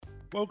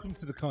Welcome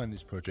to the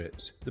Kindness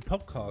Project, the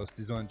podcast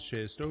designed to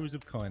share stories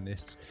of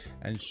kindness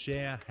and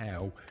share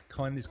how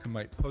kindness can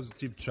make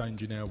positive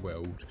change in our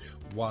world,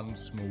 one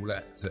small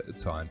act at a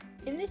time.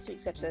 In this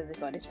week's episode of the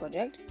Kindness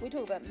Project, we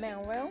talk about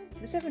Mailrail,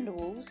 the Seven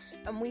Dwarfs,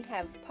 and we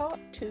have part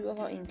 2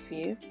 of our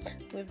interview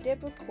with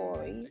Debra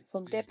Corey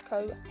from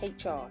DebCo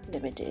HR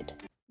Ltd.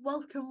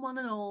 Welcome one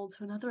and all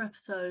to another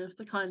episode of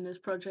the Kindness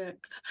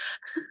Project.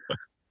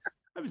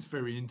 That was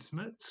very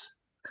intimate.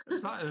 It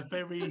was like a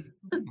very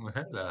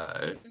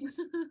hello.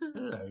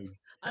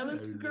 I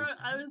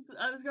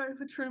was going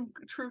for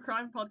true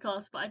crime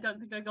podcast, but I don't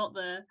think I got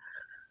there.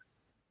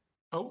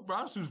 Oh,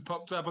 Russell's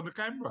popped up on the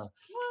camera.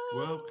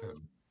 Whoa.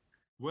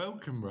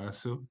 Welcome,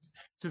 Russell,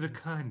 to the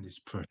Kindness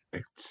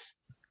Project.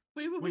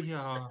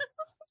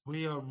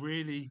 We are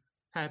really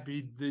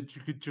happy that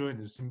you could join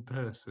us in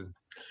person.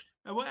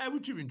 How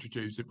would you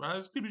introduce it,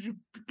 Russ? Give us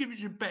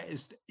your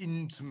best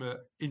intimate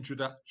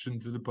introduction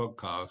to the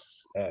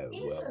podcast.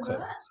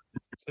 Welcome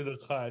to the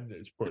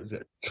Kindness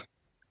Project.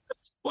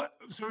 What?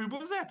 Sorry,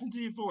 what's happened to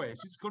your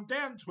voice? It's gone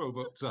down 12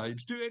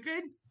 octaves. Do it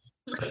again.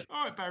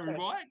 All right, Barry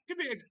White, give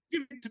it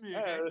to me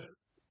again.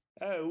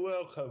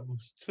 Welcome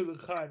to the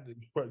Kindness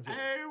Project.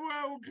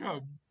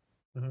 Welcome.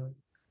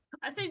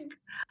 I think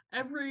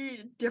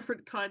every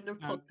different kind of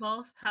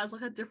podcast has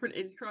like a different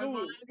intro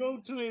vibe.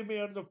 Don't leave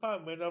me on the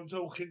phone when I'm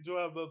talking to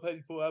other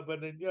people other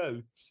than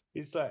you.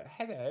 It's like,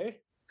 hello.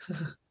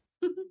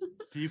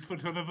 Do you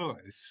put on a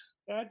voice?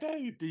 I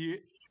do. Do you?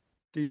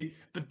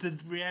 But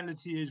the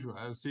reality is,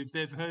 Russ, if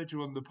they've heard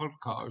you on the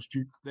podcast,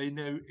 they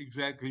know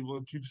exactly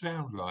what you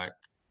sound like.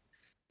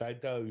 They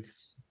do.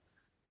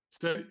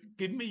 So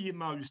give me your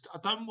most. I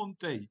don't want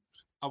deep.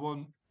 I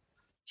want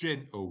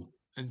gentle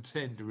and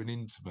tender and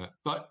intimate.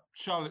 Like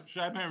Charlotte,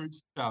 show me how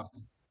it's done.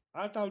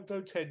 I don't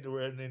do tender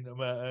and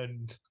intimate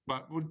and.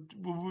 But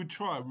we'll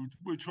try.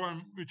 We're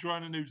trying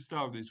a new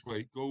style this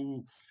week.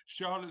 Oh,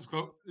 Charlotte's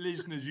got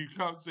listeners. You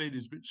can't see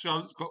this, but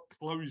Charlotte's got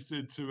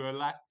closer to her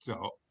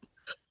laptop.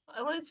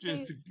 I wanted to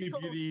just to give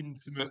you the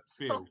intimate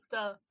feel.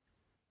 Softer.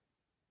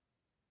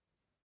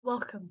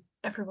 Welcome,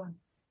 everyone,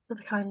 to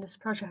the Kindness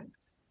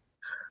Project.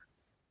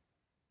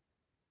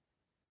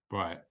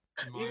 Right.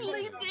 You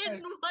leaned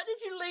in. Why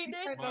did you lean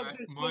in?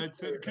 My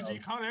turn. Because you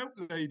can't help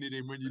leaning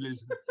in when you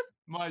listen.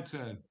 My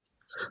turn.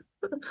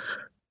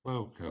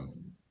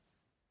 Welcome.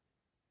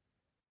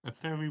 A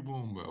very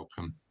warm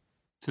welcome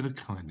to the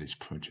Kindness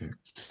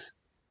Project.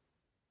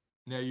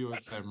 Now your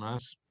turn,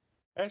 Russ.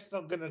 That's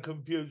not going to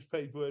confuse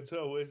people at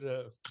all, is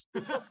it?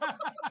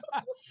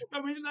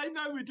 No, they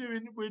know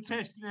we're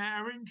testing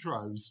out our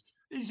intros.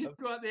 This is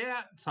like the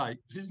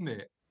outtakes, isn't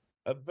it?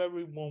 A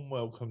very warm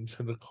welcome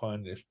to the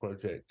Kindness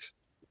Project.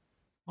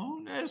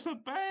 Oh, that's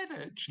not bad,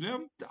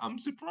 actually. I'm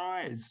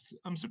surprised.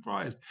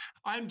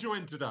 I'm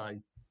joined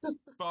today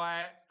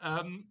by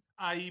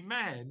a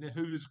man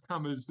who's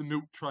come as the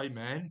milk tray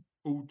man,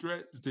 all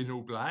dressed in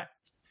all black,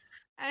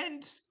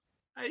 and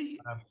a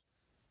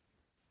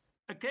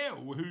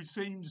girl who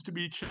seems to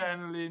be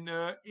channeling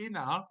her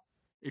inner.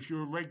 If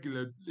you're a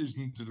regular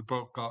listener to the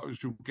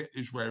podcast, you'll get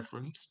this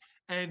reference.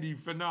 Andy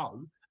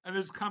Fano, and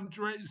has come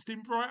dressed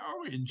in bright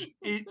orange.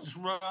 It's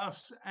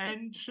Russ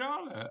and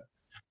Charlotte.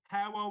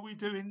 How are we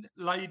doing,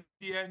 lady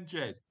and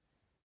gent?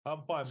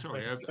 I'm fine.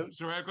 Sorry, I got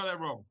that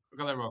wrong.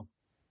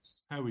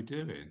 How are we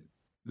doing,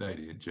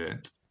 lady and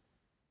gent?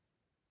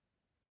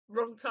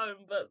 Wrong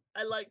tone, but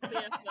I like the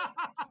effort.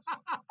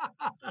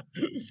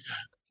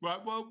 Right,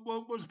 well,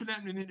 what's been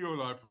happening in your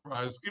life,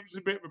 Russ? Give us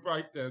a bit of a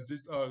breakdown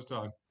since last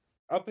time.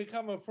 I've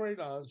become a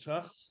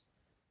freelancer.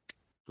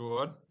 Go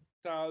on.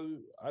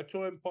 So I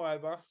joined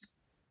Fiverr.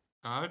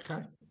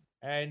 Okay.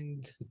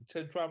 And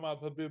to drum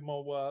up a bit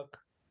more work.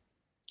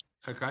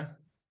 Okay.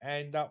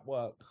 And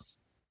Upwork.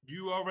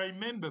 You are a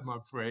member, my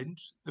friend,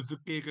 of the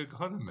gig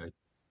economy.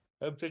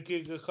 Of the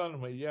gig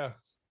economy, yeah.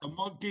 And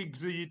what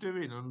gigs are you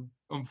doing on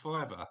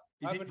Fiverr?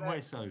 Is it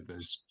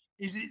voiceovers?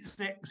 Is it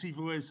sexy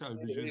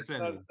voiceovers you're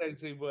selling? It's not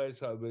sexy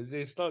voiceovers.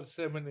 It's not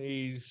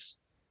 70s.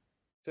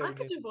 I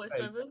could do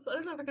voiceovers. I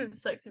don't know if I could do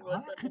sexy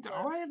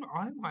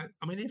voiceovers.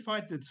 I mean, if I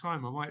had the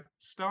time, I might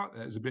start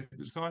that as a bit of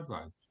a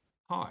sideline.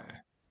 Hi.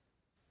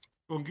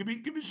 Well, give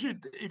me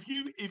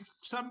if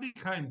somebody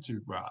came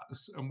to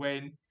Russ and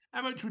went,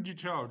 how much would you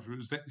charge for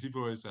a sexy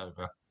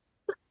voiceover?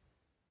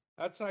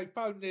 I'd say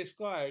phone this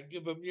guy and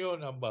give him your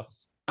number.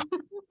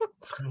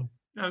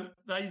 No,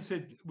 they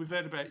said, we've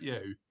heard about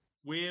you.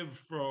 We're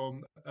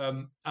from,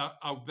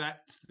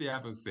 that's the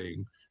other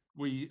thing.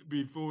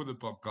 Before the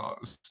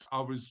podcast,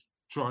 I was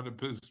trying to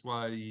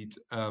persuade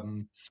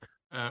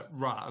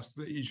Russ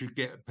that he should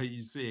get a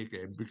PC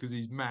again because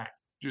his Mac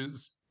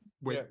just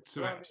went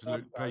to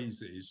absolute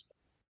pieces.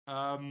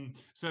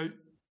 So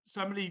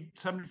somebody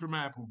from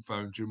Apple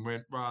phoned you and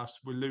went, Russ,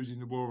 we're losing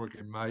the war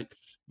again, mate.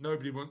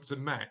 Nobody wants a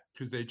Mac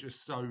because they're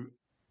just so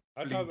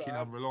blinking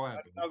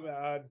unreliable.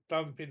 I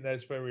don't think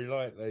that's very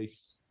likely.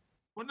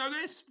 Well, no,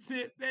 that's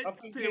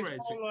theoretically.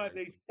 It's more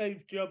likely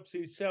Steve Jobs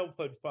himself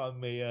would phone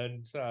me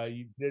and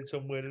say, there's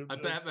some weird... I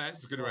doubt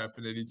that's going to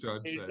happen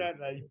anytime soon.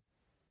 Exactly.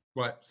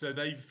 Right, so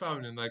they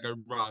phone and they go,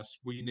 Russ,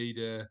 we need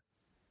a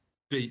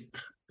deep,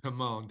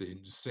 commanding,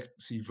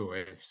 sexy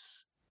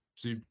voice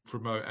to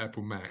promote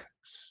Apple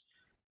Macs.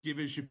 Give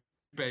us your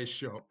best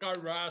shot. Go,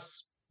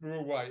 Russ. We're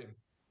all waiting.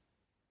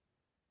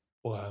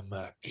 Why,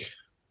 Mac?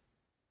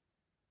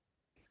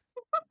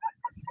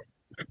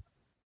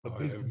 A Buy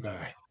big a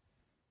Mac.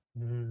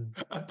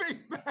 Mac. A big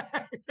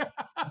Mac.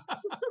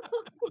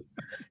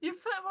 You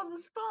put him on the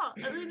spot.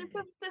 I mean, if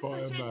this Buy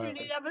was a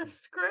genuinely Mac. have a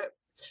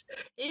script,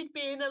 he'd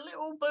be in a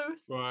little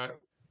booth. Right.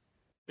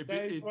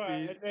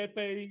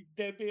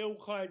 There'd be all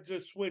kinds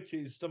of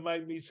switches to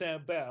make me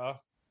sound better.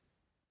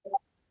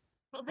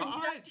 But then But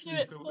you'd I have to do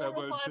actually it thought 4 they or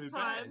weren't 5 too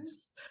bad.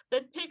 times.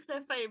 They'd pick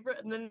their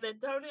favourite and then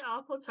they'd tone it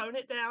up or tone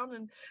it down.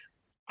 And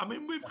I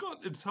mean, we've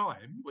got the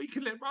time. We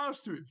can let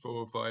Russ do it 4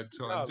 or 5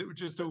 times. No. It would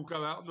just all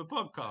go out on the I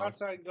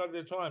podcast. ain't got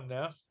the time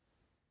now.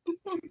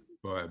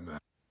 Buy a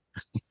Mac.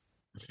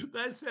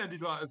 That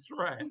sounded like a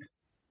threat.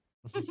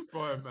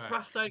 Buy a Mac.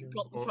 Russ ain't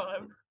got the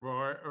time.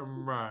 Right, a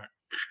Mac.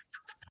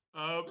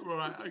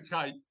 Right,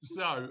 okay.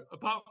 So,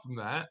 apart from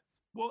that,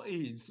 what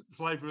is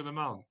flavour of the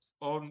month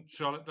on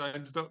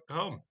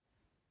charlottedames.com?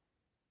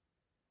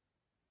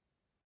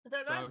 I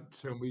don't know. Don't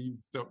tell me you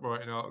stopped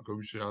writing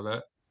articles,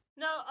 Charlotte.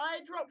 No, I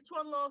dropped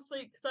one last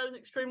week because I was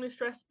extremely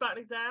stressed about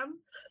an exam.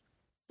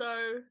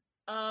 So,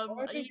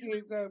 Why I did usually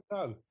you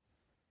go?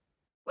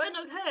 went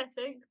okay, I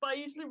think, but I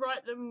usually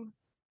write them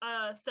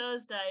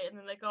Thursday and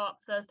then they go up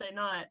Thursday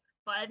night.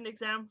 But I had an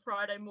exam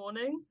Friday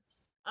morning.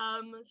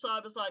 So I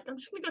was like, I'm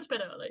just gonna go to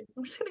bed early.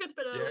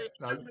 Yeah,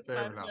 no,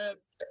 fair enough.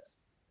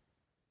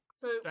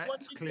 So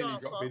That's clearly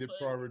got to be the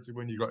priority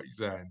when you got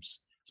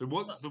exams. So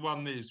what's the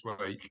one this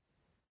week?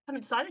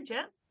 Haven't decided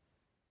yet.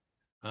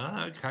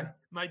 Ah, okay.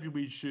 Maybe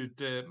we should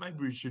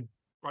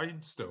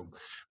brainstorm.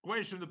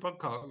 Question of the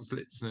podcast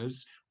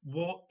listeners: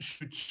 what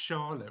should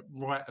Charlotte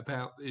write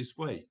about this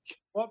week?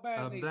 What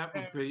about the that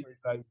would be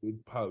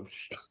related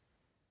post?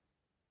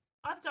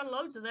 I've done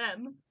loads of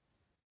them.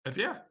 Have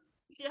you?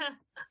 Yeah.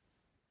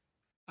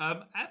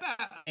 How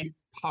about a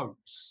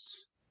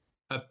post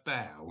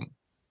about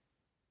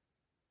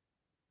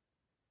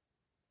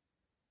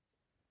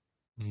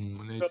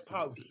The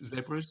post.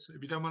 Zebras?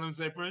 Have you done one on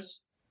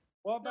zebras?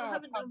 What No, I about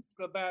haven't done.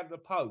 about the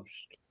post?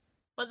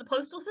 Like the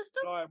postal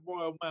system? Like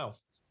Royal Mail.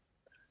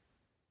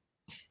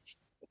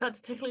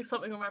 That's tickling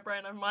something on my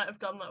brain. I might have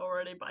done that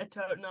already, but I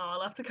don't know.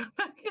 I'll have to go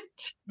back and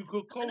check. You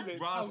could call it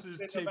Russ has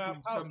posting tickled about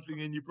post. something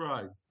in your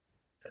brain.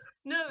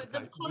 No, the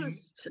Okay,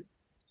 post.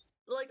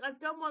 Like, I've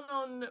done one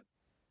on.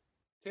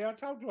 See, I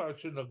told you I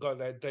shouldn't have got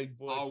that deep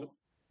voice. Oh,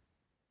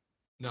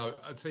 no,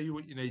 I'll tell you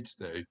what you need to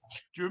do.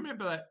 Do you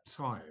remember that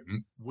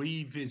time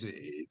we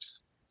visited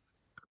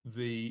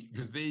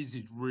because this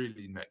is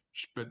really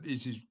niche, but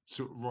this is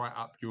sort of right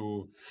up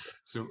your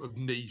sort of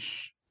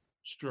niche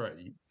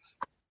street.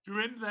 Do you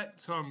remember that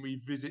time we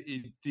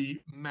visited the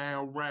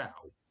Mao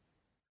Row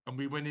and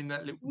we went in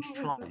that little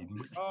train,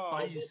 which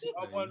basically...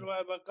 I want to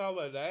have a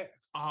go at that.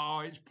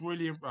 Oh, it's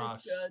brilliant,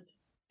 Russ. It's good.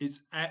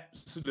 It's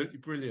absolutely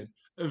brilliant.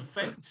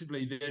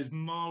 Effectively, there's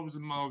miles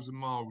and miles and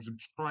miles of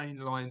train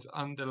lines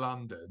under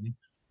London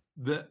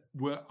that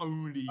were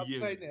only I've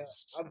used.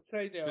 seen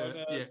it on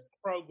a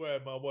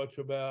program I watch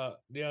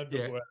about the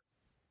underground.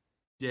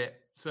 Yeah.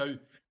 So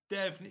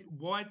definitely,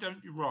 why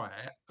don't you write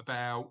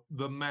don't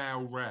the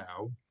Mao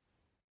Row?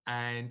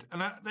 And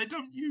they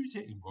don't use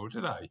it anymore,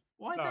 do they?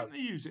 Why don't they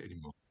use it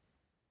anymore?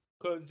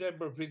 Because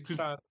everything's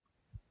done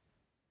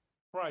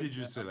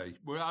digitally.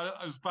 Well,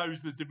 I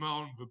suppose the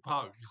demand for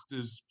post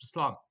has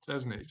slumped,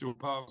 hasn't it? It's all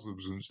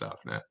parcels and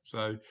stuff now.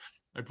 So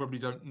they probably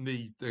don't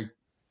need the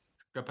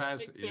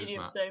capacity as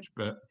much.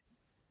 But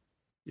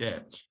yeah.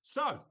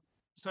 So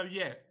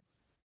yeah,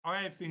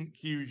 I think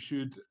you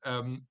should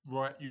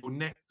write your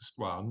next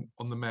one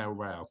on the Mail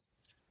Row.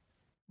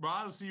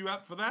 Raz, are you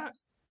up for that?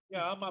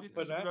 Yeah, I'm up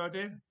for that. Good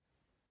idea?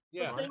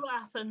 Yeah. We'll see what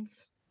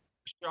happens.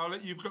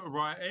 Charlotte, you've got to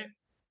write it.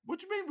 What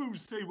do you mean we'll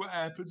see what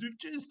happens? We've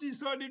just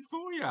decided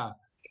for you.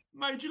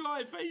 Made your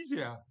life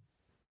easier.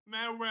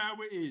 Mail Row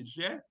it is,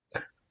 yeah?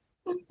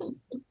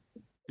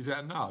 Is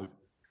that a no?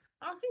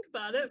 I'll think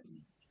about it.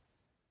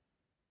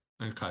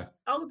 Okay.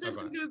 I'll do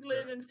some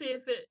Googling and see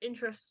if it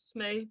interests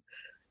me.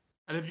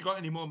 And have you got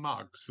any more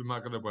mugs for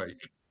Mug of the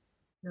Week?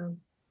 No.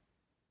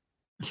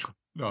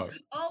 No.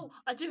 Oh,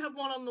 I do have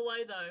one on the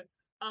way though.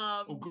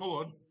 Go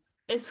on.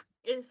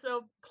 It's a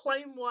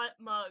plain white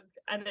mug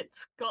and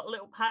it's got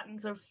little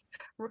patterns of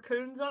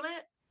raccoons on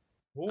it.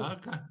 Ooh.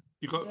 Okay.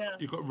 You've got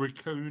a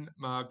raccoon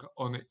mug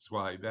on its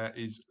way. That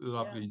is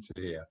lovely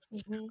to hear.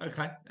 Mm-hmm.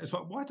 Okay. That's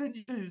right. Why don't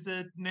you do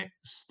the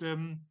next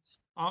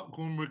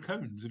article on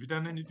raccoons? Have you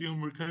done anything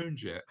on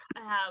raccoons yet?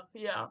 I have,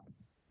 yeah.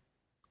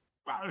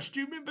 Rush, do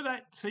you remember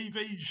that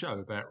TV show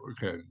about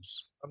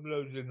raccoons? I'm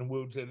losing the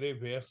will to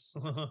live here.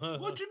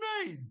 What do you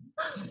mean?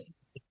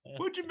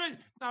 What do you mean?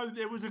 No,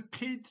 there was a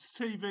kids'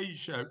 TV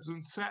show. It was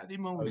on Saturday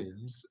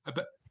mornings.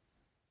 About...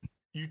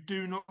 You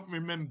do not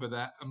remember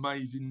that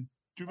amazing...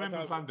 Do you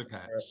remember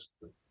Thundercats?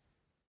 Do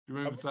you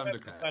remember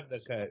Thundercats?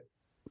 Thundercats.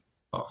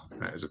 Oh,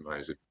 that is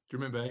amazing. Do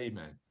you remember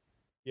He-Man?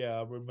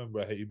 Yeah, I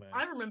remember He-Man.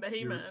 I remember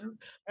He-Man.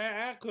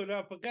 How could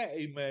I forget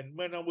He-Man?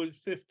 When I was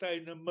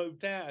 15 and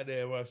moved out of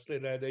there, I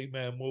still had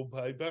He-Man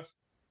wallpaper.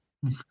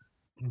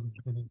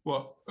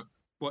 What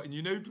in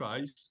your new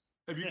place?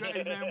 Have you got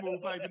He-Man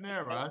wallpaper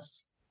now,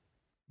 Russ?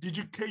 Did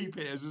you keep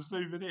it as a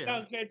souvenir?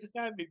 Don't get to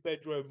go in my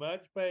bedroom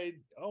much, but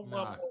on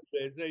my wall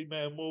there's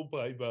He-Man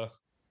wallpaper.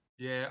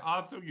 Yeah,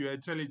 I thought you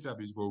had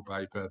Teletubbies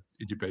wallpaper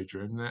in your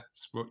bedroom.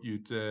 That's what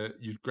you'd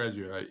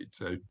graduated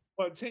to.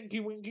 What, Tinky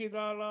Winky,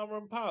 La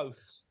and Poe?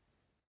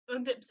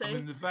 And Dipsy. I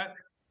mean, the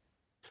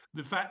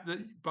fact that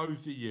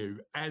both of you,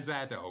 as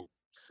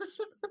adults,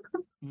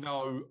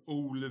 know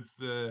all of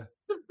the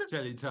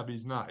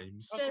Teletubbies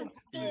names. There's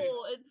four.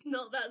 It's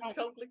not that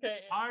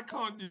complicated. I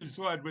can't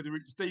decide whether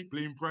it's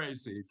deeply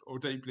impressive or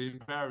deeply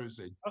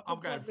embarrassing. I'm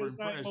going for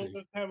impressive. All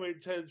the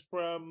characters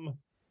from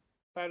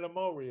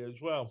Balamori as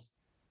well.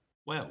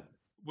 Well,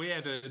 we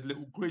had a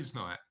little quiz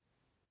night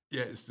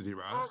yesterday,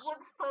 Russ. Oh, it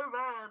was so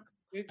bad.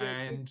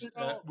 And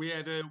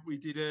we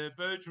did a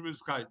virtual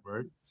escape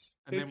room,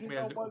 and then we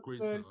had a little quiz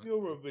night.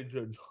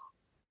 Eurovision?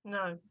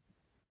 No.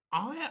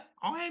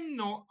 I'm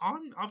not.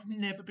 I've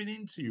never been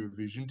into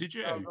Eurovision. Did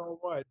you? No,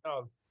 right,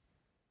 no.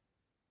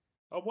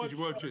 Did you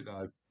watch it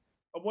though?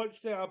 I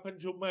watched it up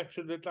until Match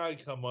of the Day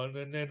come on,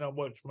 and then I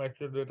watched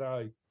Match of the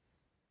Day.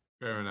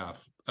 Fair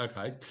enough.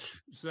 Okay,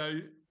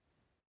 so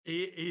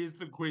here's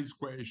the quiz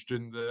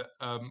question that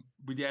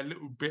we had a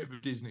little bit of a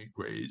Disney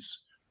quiz.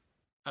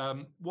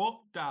 What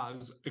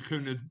does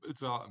Hakuna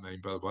Matata mean,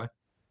 by the way?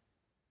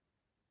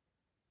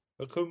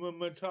 Hakuna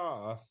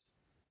Matata?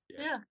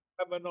 Yeah.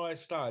 Have a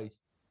nice day.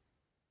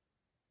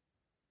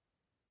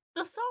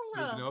 The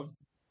song,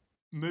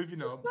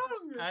 Moving on.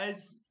 Song.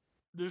 As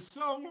the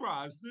song,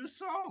 Raz, the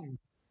song.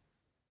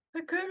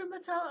 Hakuna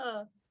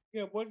Matata.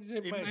 Yeah, what does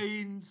it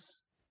mean?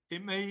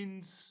 It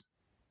means.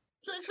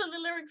 It's literally the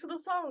lyrics of the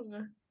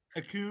song.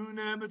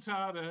 Hakuna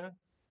Matata.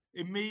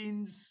 It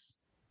means.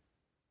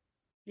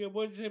 Yeah,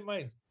 what does it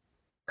mean?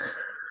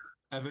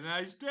 Have a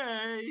nice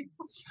day.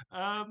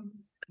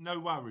 No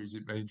worries,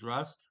 it means,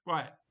 Russ.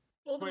 Right.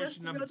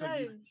 Question number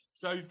 2.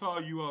 So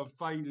far, you are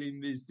failing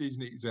this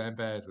Disney exam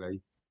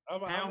badly.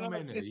 How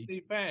many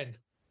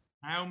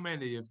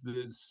of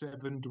the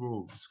 7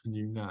 dwarfs can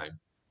you name?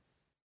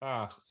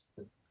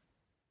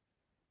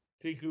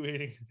 Tinky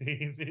Winky.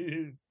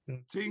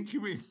 Tinky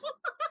Winky.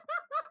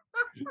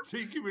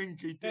 Tinky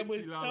Winky,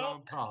 Dipsy, Lala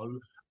and Poe.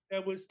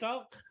 There was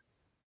Doc.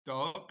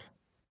 Doc.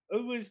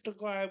 Who was the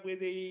guy with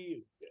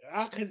the...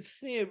 I can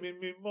see him in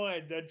my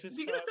mind. You're going to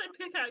say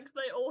pickaxe?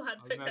 They all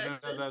had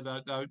pickaxes.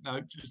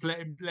 No. Just let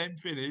him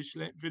finish.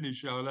 Let him finish,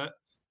 Charlotte.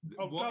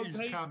 What is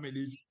coming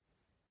is...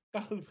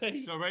 Dopey.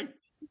 Sorry?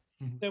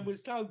 There was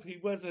Dopey,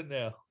 wasn't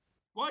there?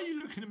 Why are you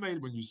looking at me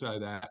when you say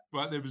that?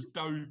 Right, there was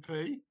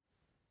Dopey.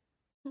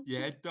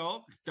 Yeah,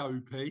 Doc,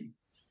 Dopey.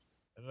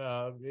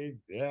 No,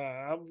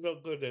 I'm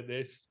not good at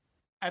this.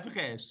 Have a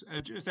guess.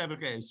 Just have a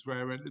guess for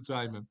our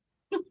entertainment.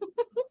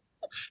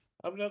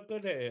 I'm not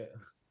good at it.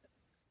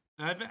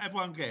 Have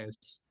one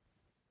guess.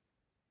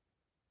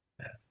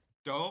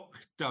 Doc,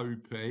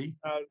 Dopey.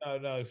 No,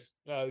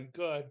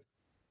 go on.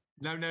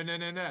 No.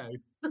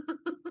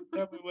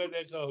 Tell me where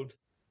they're called.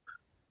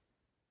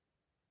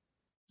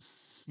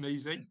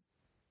 Sneezy.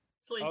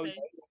 Sleepy.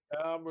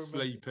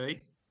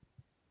 Sleepy.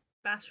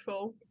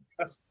 Bashful.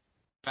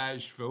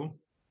 Bashful.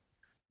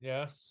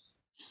 Yeah.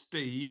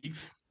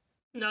 Steve.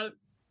 No.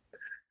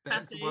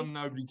 That's Happy. the one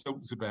nobody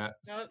talks about.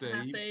 Nope,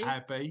 Steve.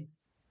 Happy.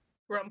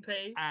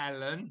 Grumpy.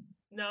 Alan.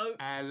 No.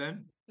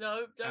 Alan.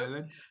 No, don't.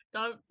 Alan.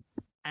 Don't.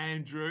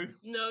 Andrew.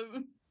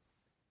 No.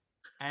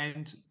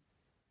 And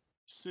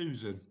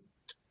Susan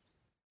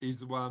is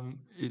the one.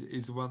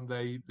 Is the one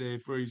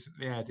they've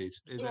recently added.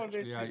 There's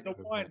actually 8 of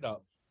them. Wind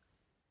up.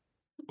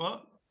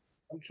 What?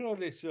 I'm sure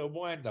this is a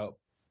wind up.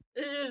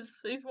 It is.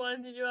 He's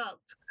winding you up.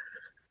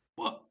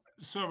 What?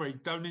 Sorry,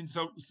 don't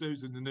insult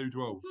Susan, the new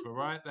dwarf. All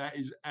right, that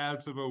is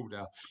out of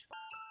order.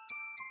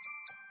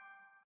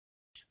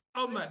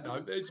 On that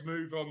note, let's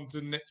move on to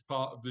the next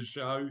part of the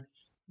show.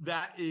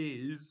 That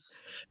is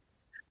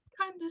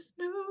Kindness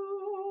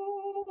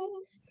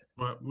News.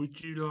 Right,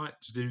 would you like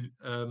to do?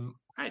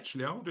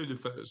 Actually, I'll do the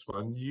first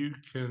one. You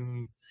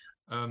can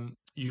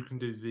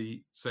do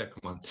the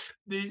second one.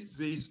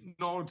 This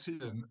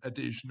Nottingham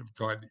edition of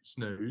Kindness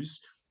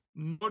News.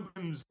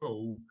 Nottingham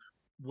School,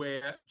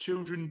 where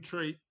children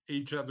treat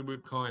each other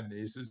with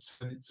kindness, has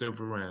turned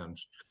itself around.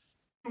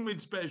 Children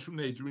with special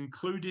needs are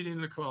included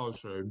in the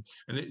classroom,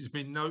 and it has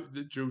been noted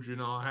that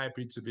children are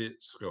happy to be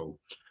at school.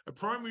 A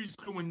primary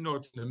school in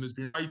Nottingham has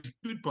been rated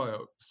good by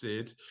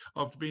Ofsted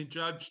after being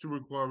judged to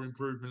require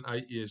improvement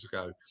 8 years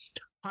ago.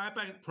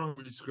 Highbank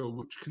Primary School,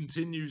 which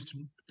continues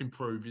to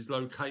improve, is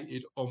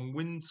located on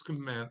Winscombe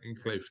Mount in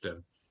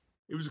Clifton.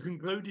 It was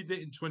concluded that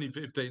in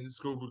 2015 the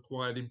school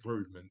required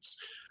improvements,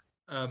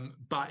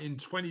 but in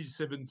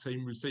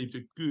 2017 received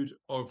a good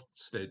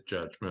Ofsted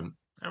judgment.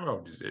 How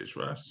old is this,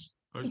 Russ?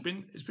 Oh, it's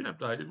been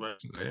updated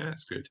recently. Yeah,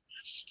 that's good.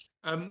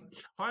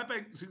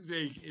 Highbank's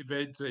executive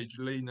head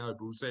teacher Lee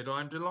Noble said,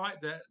 "I'm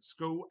delighted that at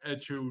school, our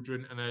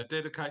children and our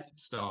dedicated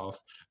staff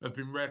have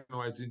been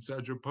recognised in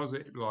such a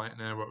positive light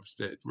in our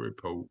Ofsted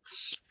report.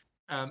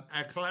 Our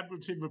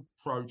collaborative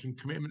approach and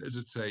commitment as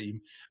a team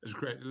has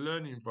created a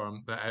learning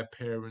environment that our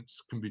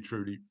parents can be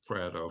truly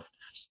proud of.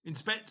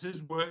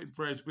 Inspectors work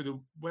impressed with a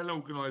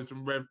well-organised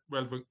and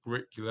relevant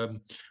curriculum,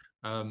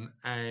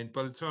 and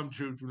by the time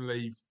children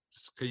leave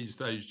Key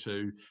Stage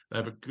 2, they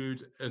have a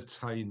good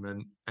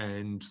attainment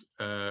and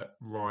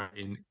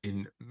writing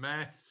in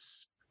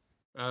maths.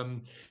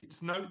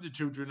 It's noted the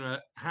children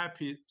are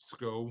happy at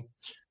school,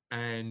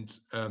 and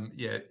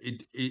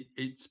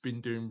it's been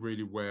doing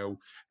really well.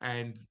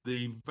 And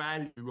the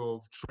value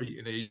of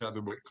treating each other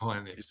with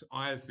kindness,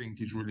 I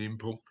think, is really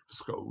important for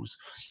schools.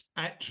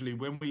 Actually,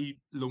 when we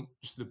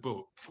launched the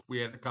book, we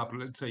had a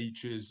couple of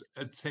teachers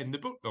attend the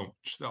book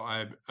launch that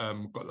I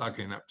got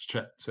lucky enough to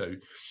chat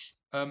to,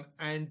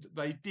 and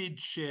they did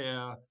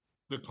share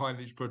the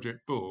Kindness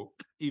Project book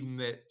in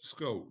their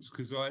schools,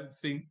 because I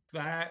think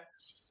that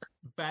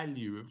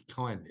value of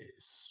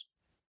kindness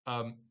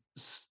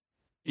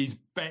is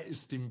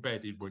best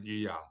embedded when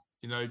you're young.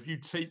 You know, if you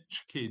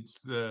teach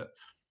kids that,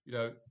 you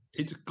know,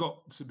 it's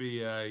got to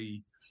be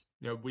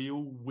we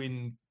all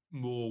win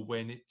more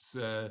when it's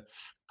a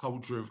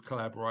culture of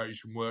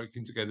collaboration,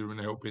 working together and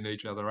helping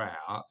each other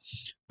out,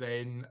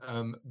 then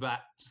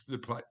that's the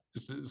place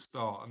to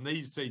start. And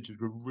these teachers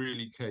were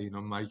really keen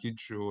on making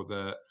sure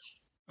that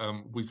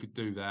we could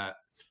do that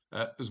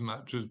as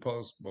much as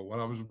possible.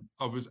 And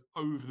I was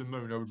over the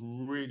moon. I was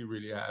really,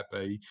 really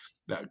happy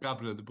that a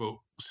couple of the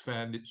books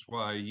found its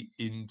way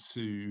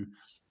into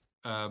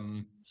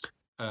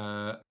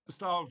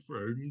staff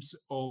rooms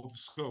of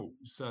schools.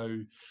 So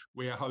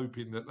we're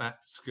hoping that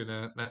that's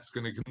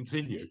gonna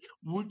continue.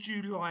 Would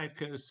you like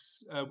to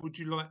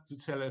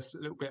tell us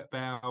a little bit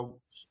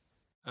about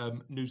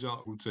news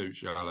article 2,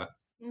 Charlotte?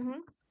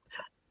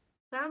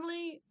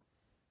 Family.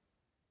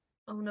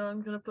 Oh no,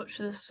 I'm gonna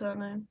butcher this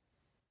surname.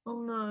 Oh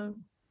no.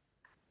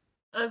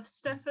 Of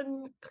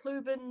Stefan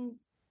Kluben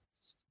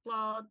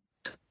Splad.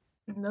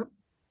 Nope.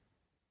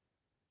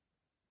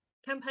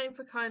 Campaign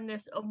for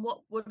kindness on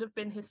what would have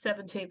been his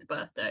 17th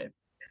birthday.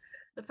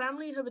 The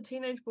family of a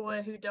teenage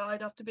boy who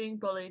died after being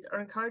bullied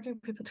are encouraging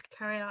people to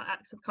carry out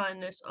acts of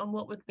kindness on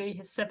what would be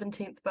his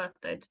 17th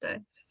birthday today.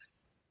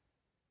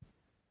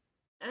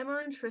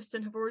 Emma and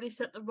Tristan have already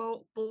set the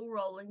ball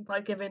rolling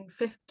by giving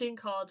 15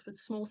 cards with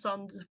small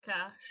sums of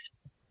cash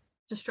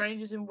to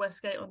strangers in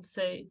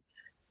Westgate-on-Sea.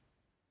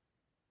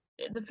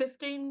 The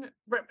 15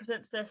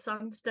 represents their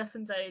son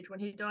Stefan's age when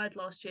he died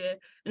last year,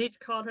 and each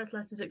card has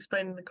letters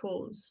explaining the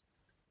cause.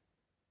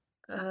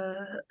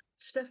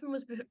 Stefan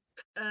was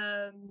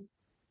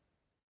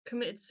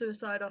committed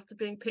suicide after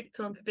being picked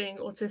on for being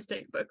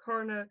autistic, but a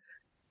coroner...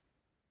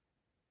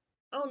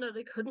 Oh no,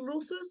 they couldn't rule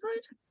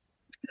suicide?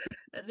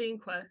 At the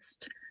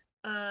inquest.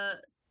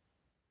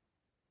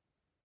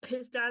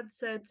 His dad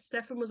said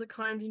Stefan was a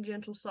kind and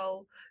gentle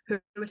soul who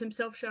would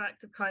himself show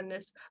acts of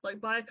kindness,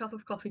 like buy a cup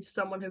of coffee to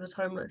someone who was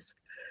homeless.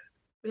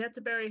 We had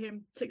to bury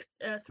him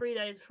 3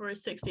 days before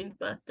his 16th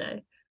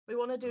birthday. We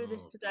want to do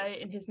this today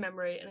in his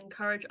memory and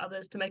encourage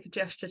others to make a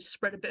gesture to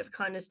spread a bit of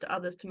kindness to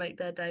others to make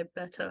their day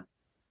better.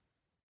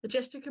 The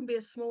gesture can be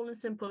as small and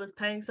simple as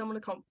paying someone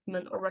a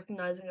compliment or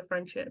recognizing a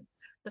friendship.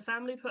 The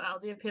family put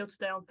out the appeal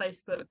today on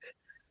Facebook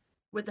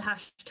with the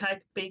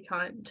hashtag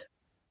 #BeKind.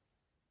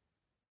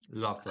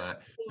 Love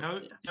that.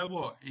 You know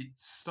what?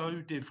 It's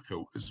so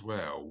difficult as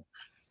well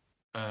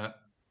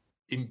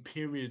in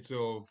periods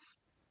of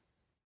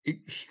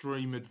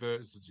extreme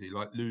adversity,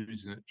 like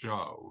losing a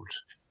child.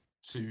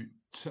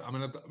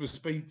 I was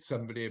speaking to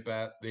somebody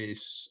about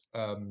this.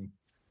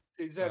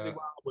 Exactly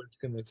what I was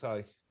going to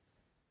say.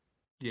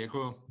 Yeah,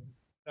 go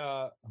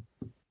on.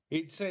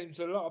 It seems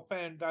a lot of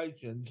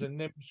foundations and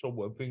them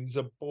sort of things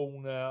are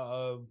born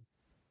out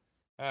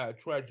of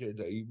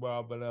tragedy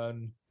rather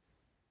than.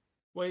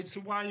 Well, it's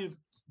a way of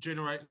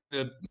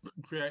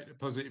creating a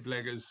positive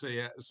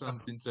legacy out of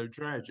something so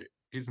tragic,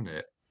 isn't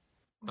it?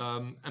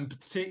 And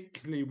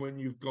particularly when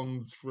you've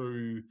gone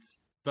through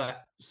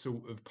that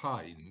sort of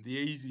pain, the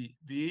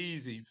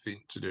easy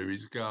thing to do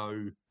is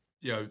go,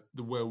 you know,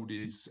 the world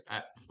is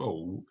at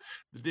fault.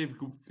 The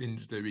difficult thing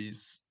to do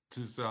is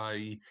to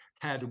say,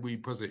 how do we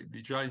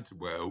positively change the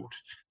world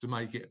to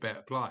make it a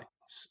better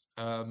place?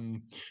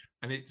 And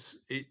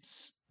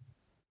it's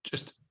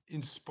just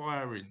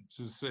inspiring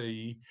to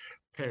see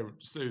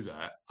parents do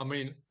that. I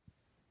mean,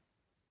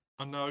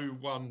 I know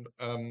one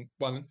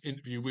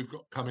interview we've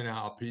got coming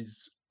up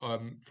is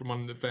from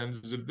one of the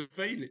founders of the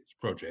Felix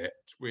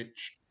Project,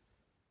 which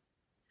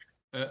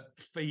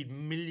feed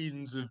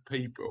millions of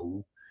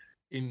people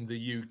in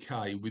the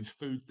UK with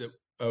food that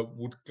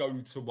would go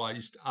to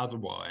waste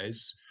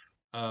otherwise.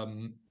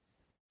 And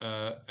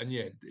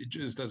yeah, it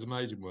just does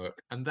amazing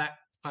work. And that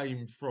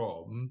came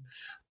from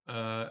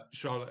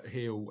Charlotte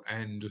Hill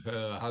and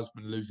her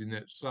husband losing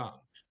their son.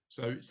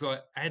 So it's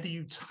like, how do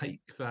you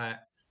take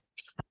that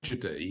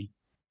tragedy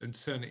and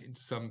turn it into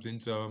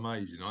something so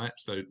amazing? I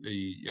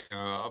absolutely,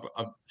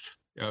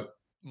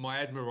 my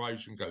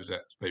admiration goes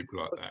out to people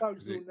like I that suppose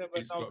because you'll never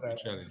it's know got to be that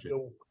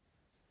challenging.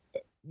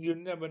 you'll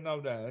never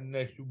know that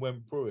unless you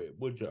went through it,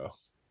 would you?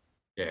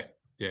 Yeah,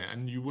 yeah,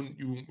 and you wouldn't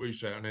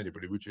wish that on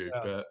anybody, would you?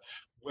 Yeah. But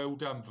well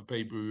done for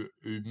people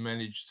who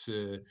managed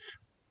to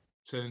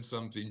turn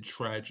something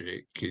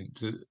tragic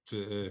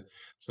into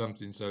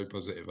something so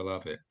positive. I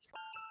love it.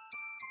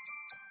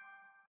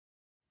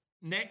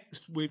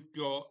 Next, we've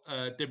got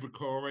Debra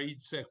Corey,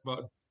 second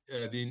part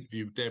the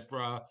interview with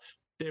Debra.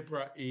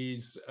 Debra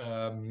is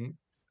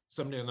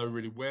somebody I know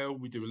really well.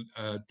 We do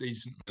a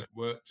decent amount of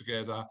work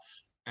together,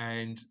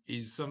 and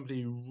is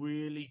somebody who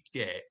really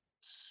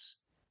gets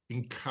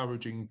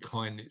encouraging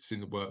kindness in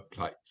the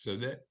workplace. So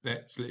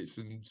let's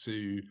listen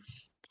to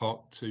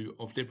part 2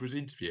 of Debra's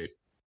interview.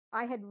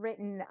 I had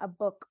written a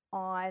book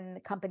on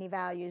company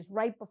values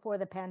right before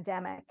the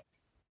pandemic,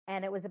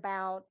 and it was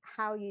about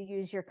how you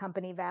use your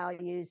company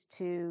values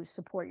to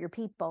support your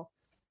people.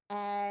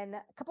 And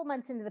a couple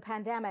months into the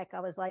pandemic, I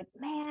was like,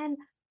 man,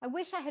 I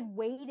wish I had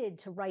waited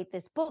to write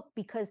this book,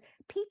 because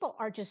people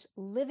are just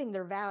living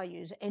their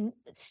values in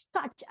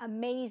such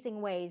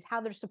amazing ways,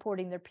 how they're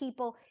supporting their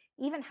people,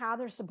 even how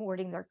they're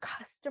supporting their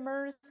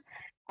customers.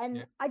 And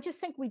Yeah. I just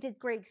think we did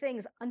great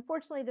things.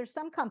 Unfortunately, there's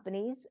some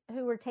companies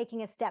who are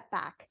taking a step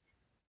back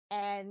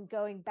and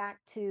going back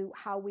to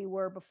how we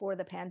were before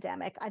the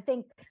pandemic. I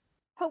think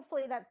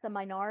hopefully that's the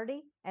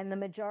minority, and the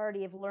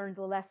majority have learned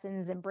the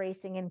lessons,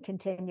 embracing and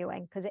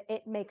continuing, because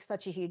it makes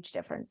such a huge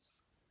difference.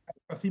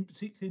 I think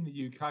particularly in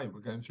the UK,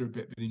 we're going through a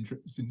bit of an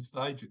interesting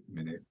stage at the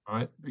minute,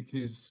 right?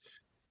 Because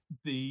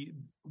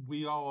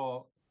we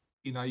are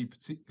in a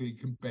particularly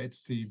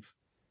competitive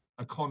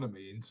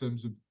economy in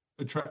terms of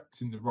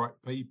attracting the right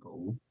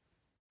people.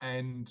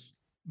 And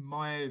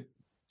my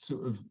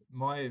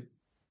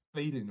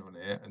feeling on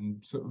it,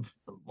 and sort of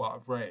what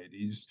I've read,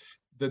 is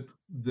that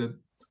the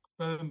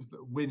firms that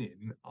are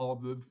winning are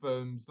the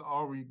firms that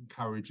are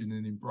encouraging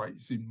and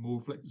embracing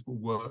more flexible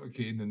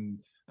working and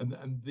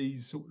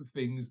these sort of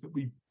things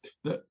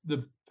that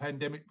the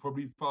pandemic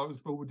probably fast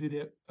forwarded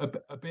it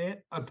a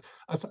bit. I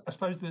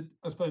suppose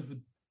the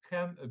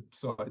counter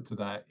side to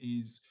that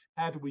is,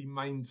 how do we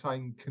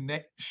maintain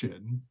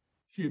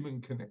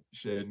human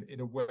connection, in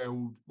a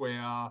world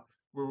where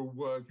we're all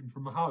working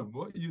from home?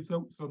 What are your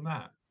thoughts on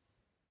that?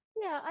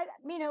 Yeah,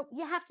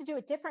 you have to do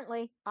it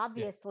differently.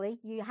 Obviously,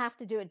 you have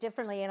to do it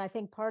differently. And I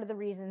think part of the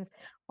reasons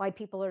why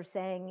people are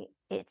saying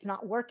it's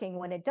not working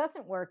when it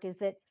doesn't work is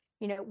that,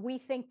 we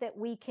think that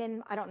we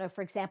can, I don't know,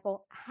 for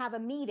example, have a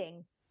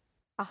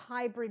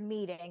hybrid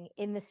meeting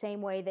in the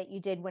same way that you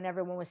did when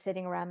everyone was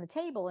sitting around the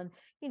table. And,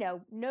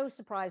 no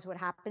surprise, what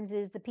happens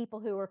is the people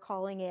who are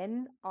calling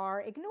in are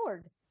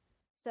ignored.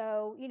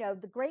 So,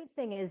 the great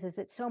thing is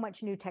that so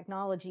much new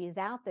technology is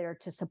out there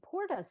to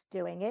support us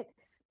doing it.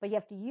 But you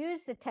have to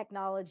use the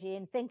technology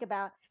and think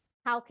about,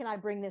 how can I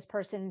bring this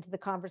person into the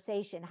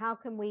conversation? How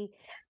can we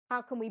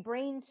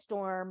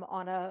brainstorm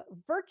on a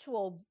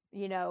virtual,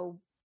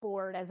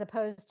 board as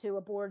opposed to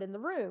a board in the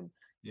room?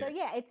 Yeah. So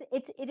yeah,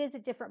 it is a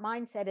different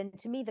mindset. And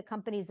to me, the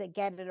companies that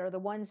get it are the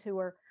ones who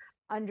are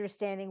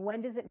understanding,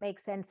 when does it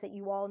make sense that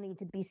you all need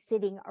to be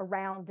sitting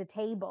around the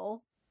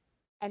table?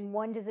 And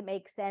when does it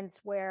make sense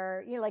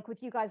where, like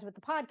with you guys with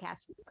the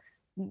podcast,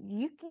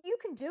 you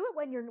can do it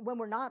when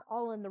we're not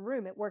all in the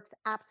room. It works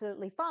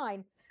absolutely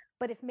fine.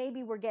 But if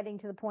maybe we're getting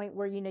to the point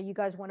where, you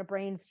guys want to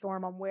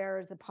brainstorm on where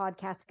is the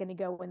podcast going to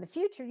go in the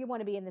future, you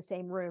want to be in the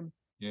same room.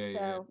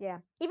 Yeah.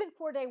 Even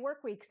 4-day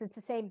work weeks, it's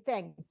the same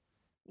thing.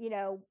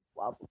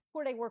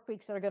 4-day work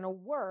weeks are going to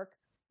work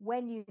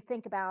when you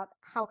think about,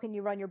 how can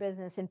you run your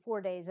business in 4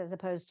 days as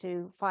opposed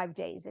to 5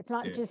 days. It's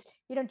not just,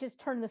 you don't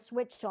just turn the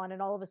switch on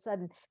and all of a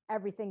sudden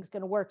everything's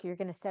going to work. You're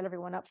going to set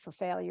everyone up for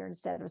failure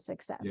instead of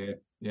success.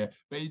 Yeah.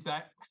 But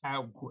that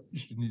how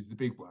question is the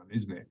big one,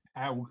 isn't it?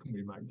 How can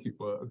we make it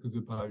work, as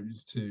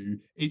opposed to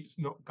it's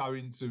not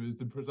going to as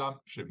the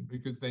presumption,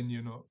 because then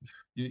you're not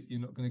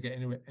going to get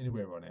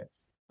anywhere on it.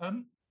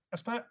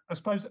 I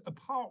suppose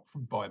apart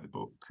from buy the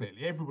book,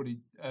 clearly everybody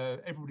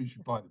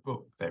should buy the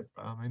book, Debra.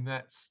 I mean,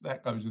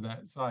 that goes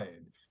without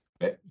saying.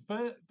 But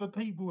for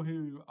people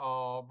who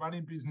are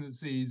running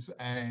businesses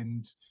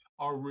and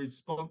are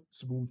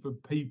responsible for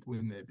people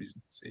in their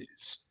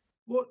businesses,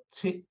 what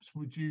tips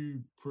would you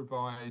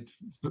provide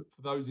for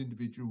those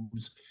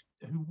individuals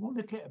who want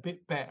to get a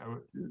bit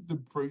better at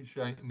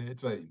appreciating their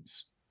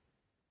teams?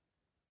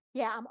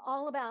 Yeah, I'm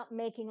all about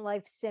making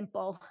life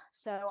simple.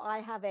 So I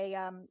have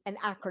an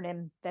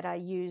acronym that I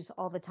use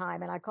all the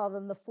time, and I call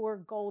them the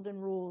 4 golden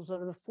rules,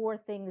 or the 4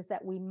 things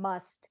that we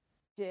must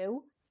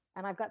do.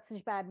 And I've got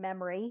such bad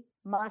memory.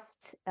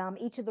 Must,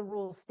 each of the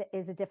rules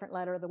is a different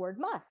letter of the word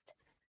must.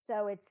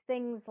 So it's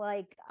things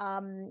like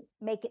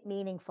make it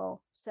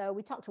meaningful. So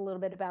we talked a little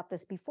bit about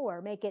this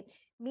before. Make it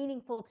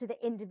meaningful to the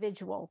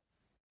individual.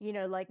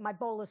 Like my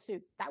bowl of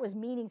soup, that was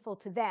meaningful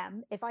to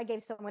them. If I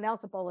gave someone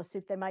else a bowl of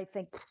soup, they might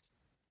think,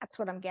 that's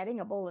what I'm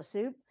getting, a bowl of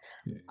soup.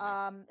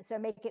 Yeah. So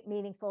make it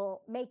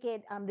meaningful. Make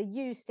it, the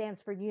U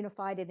stands for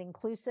unified and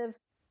inclusive.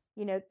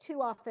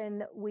 Too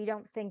often we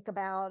don't think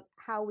about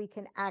how we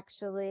can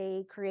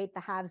actually create the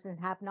haves and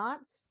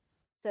have-nots.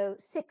 So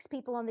 6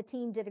 people on the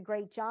team did a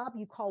great job.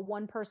 You call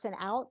one person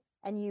out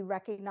and you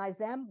recognize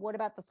them. What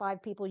about the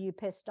 5 people you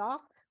pissed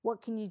off?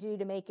 What can you do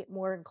to make it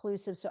more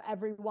inclusive so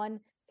everyone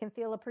can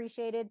feel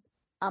appreciated?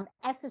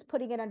 S is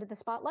putting it under the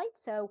spotlight.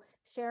 So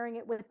sharing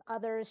it with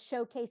others,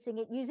 showcasing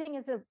it, using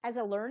it as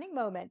a learning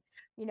moment.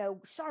 You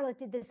know, Charlotte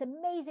did this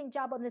amazing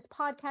job on this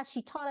podcast.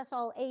 She taught us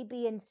all A,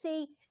 B, and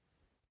C.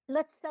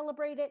 Let's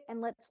celebrate it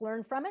and let's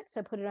learn from it.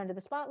 So put it under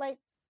the spotlight.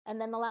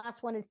 And then the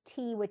last one is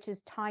T, which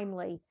is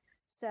timely.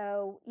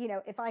 So, you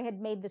know, if I had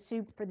made the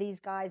soup for these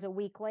guys a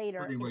week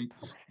later, 3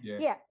 weeks.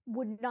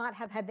 would not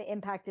have had the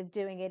impact of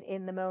doing it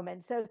in the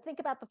moment. So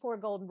think about the 4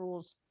 golden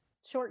rules.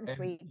 Short and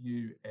sweet.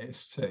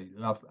 MUST.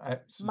 Love,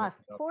 absolutely.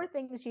 Must. Love 4 that.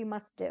 things you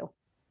must do.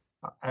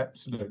 I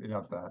absolutely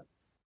love that.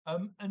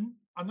 And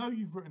I know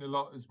you've written a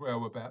lot as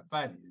well about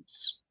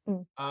values.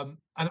 Mm.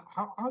 And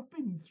I've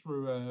been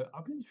through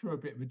a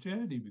bit of a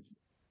journey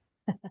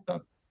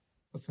with.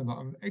 I sound like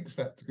I'm an X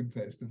Factor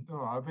contestant.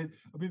 No, I've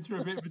been through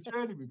a bit of a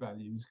journey with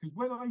values, because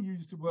when I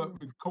used to work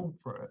with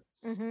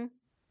corporates,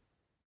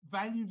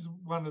 values were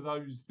one of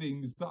those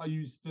things that I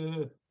used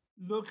to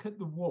look at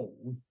the wall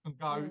and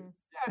go,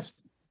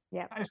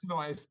 that's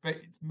nice, but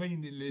it's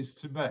meaningless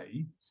to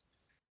me.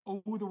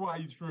 All the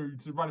way through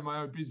to running my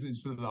own business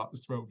for the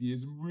last 12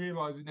 years and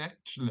realizing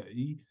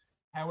actually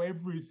how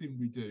everything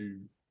we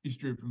do is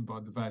driven by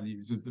the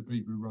values of the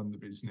people who run the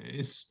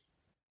business.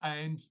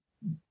 And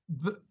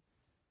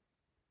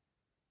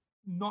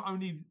not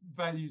only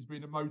values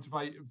being a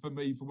motivator for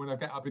me for when I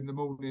get up in the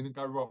morning and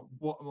go, right,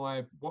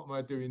 what am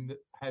I doing that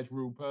has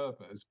real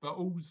purpose, but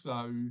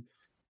also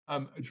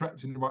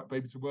attracting the right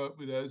people to work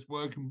with us,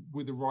 working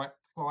with the right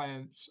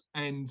clients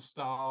and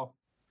staff,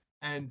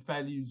 and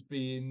values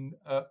being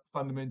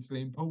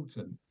fundamentally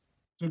important.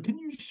 So can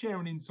you share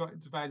an insight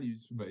into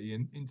values for me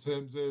in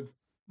terms of,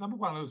 number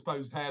one, I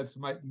suppose, how to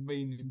make them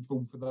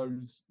meaningful for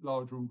those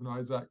larger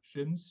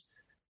organisations,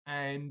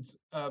 and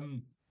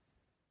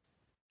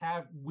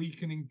how we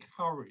can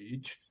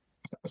encourage,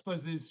 I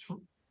suppose there's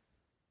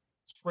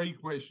 3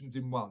 questions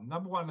in one.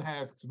 Number one,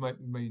 how to make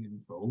them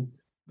meaningful.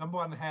 Number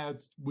one, how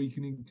we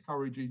can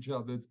encourage each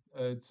other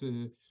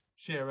to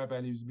share our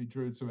values and be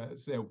true to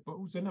ourselves. But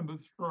also number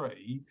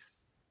 3,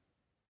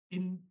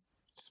 in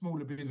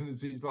smaller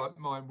businesses like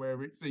mine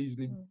where it's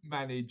easily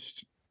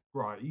managed,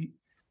 great,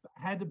 but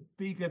how do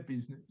bigger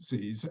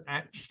businesses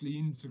actually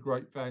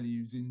integrate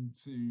values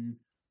into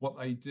what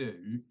they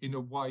do in a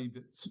way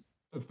that's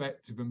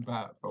effective and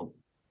powerful?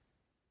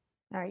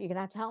 All right, you're going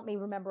to have to help me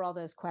remember all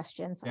those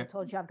questions. I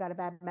told you I've got a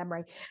bad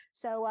memory.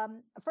 So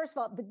first of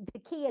all, the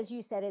key, as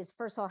you said, is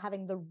first of all,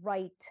 having the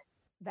right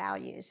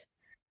values.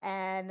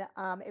 And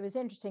it was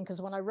interesting because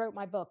when I wrote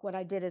my book, what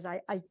I did is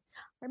I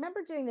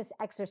remember doing this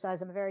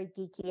exercise. I'm very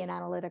geeky and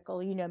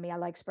analytical. You know me, I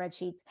like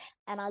spreadsheets.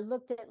 And I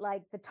looked at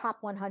like the top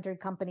 100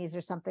 companies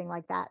or something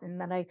like that. And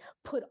then I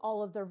put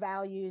all of their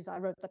values. I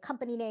wrote the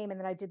company name and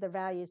then I did their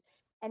values.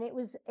 And it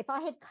was, if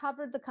I had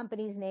covered the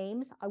company's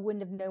names, I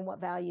wouldn't have known what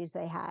values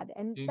they had.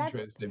 And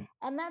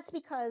that's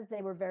because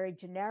they were very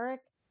generic.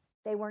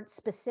 They weren't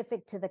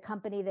specific to the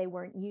company. They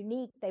weren't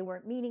unique. They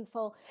weren't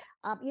meaningful.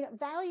 You know,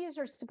 values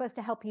are supposed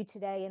to help you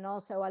today. And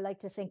also I like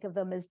to think of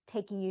them as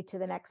taking you to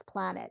the next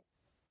planet.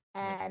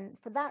 And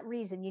for that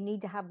reason, you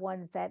need to have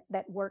ones that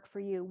work for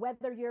you,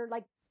 whether you're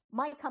like,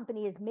 my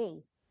company is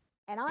me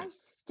and I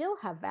still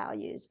have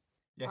values.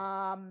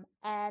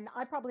 And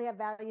I probably have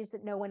values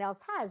that no one else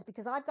has,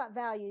 because I've got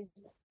values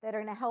that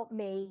are going to help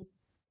me,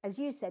 as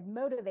you said,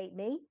 motivate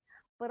me,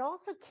 but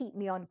also keep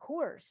me on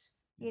course.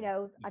 You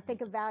know, I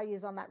think of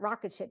values on that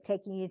rocket ship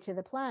taking you to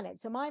the planet.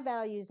 So my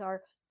values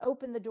are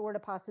open the door to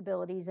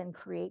possibilities and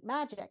create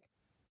magic,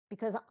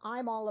 because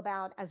I'm all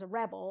about, as a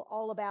rebel,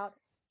 all about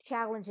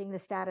challenging the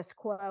status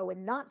quo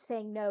and not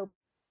saying no,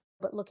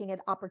 but looking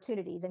at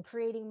opportunities, and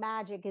creating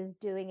magic is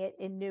doing it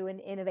in new and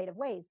innovative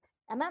ways.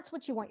 And that's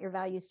what you want your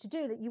values to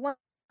do, that you want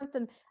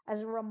them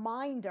as a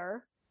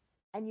reminder,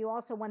 and you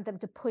also want them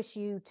to push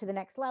you to the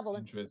next level.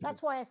 And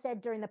that's why I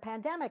said during the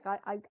pandemic,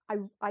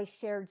 I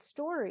shared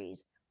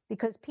stories,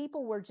 because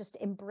people were just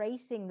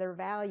embracing their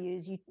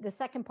values. The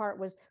second part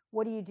was,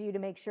 what do you do to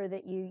make sure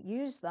that you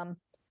use them?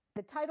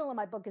 The title of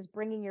my book is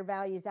Bringing Your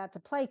Values Out to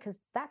Play, because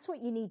that's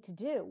what you need to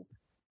do.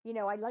 You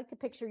know, I like to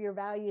picture your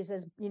values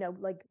as, you know,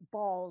 like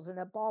balls in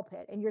a ball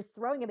pit, and you're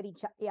throwing them at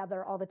each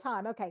other all the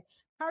time. Okay,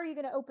 how are you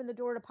going to open the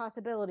door to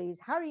possibilities?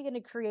 How are you going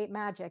to create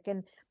magic?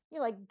 And, you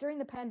know, like during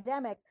the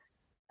pandemic,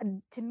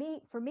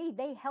 for me,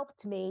 they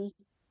helped me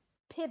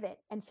pivot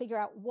and figure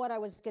out what I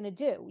was going to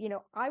do. You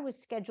know, I was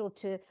scheduled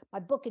to,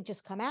 my book had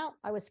just come out.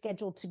 I was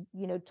scheduled to,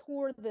 you know,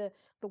 tour the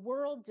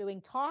world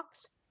doing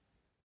talks.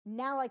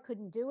 Now I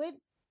couldn't do it.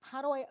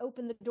 How do I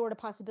open the door to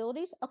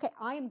possibilities? Okay,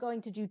 I am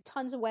going to do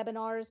tons of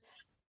webinars.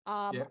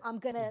 I'm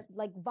going to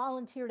like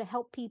volunteer to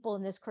help people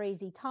in this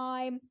crazy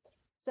time.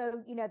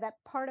 So, you know,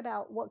 that part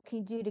about what can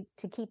you do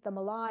to keep them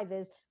alive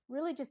is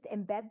really just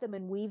embed them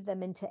and weave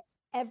them into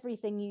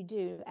everything you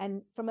do.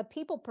 And from a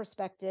people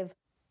perspective,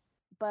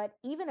 but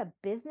even a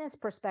business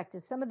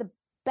perspective, some of the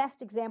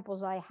best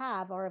examples I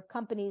have are of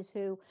companies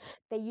who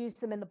they use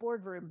them in the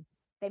boardroom.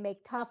 They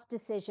make tough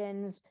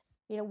decisions.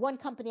 You know, one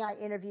company I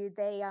interviewed,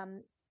 they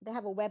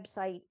have a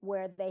website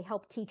where they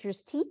help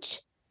teachers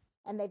teach,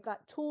 and they've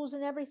got tools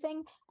and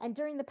everything. And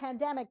during the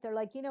pandemic, they're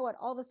like, you know what?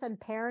 All of a sudden,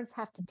 parents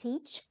have to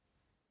teach.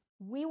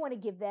 We want to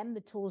give them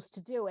the tools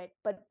to do it,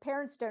 but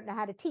parents don't know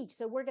how to teach.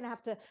 So we're going to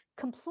have to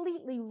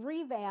completely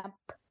revamp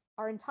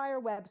our entire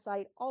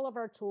website, all of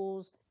our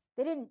tools.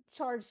 They didn't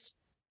charge,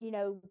 you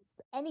know,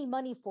 any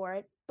money for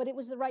it, but it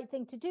was the right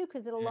thing to do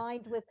because it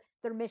aligned with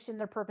their mission,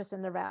 their purpose,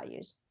 and their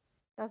values.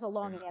 That's a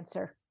long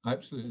answer. I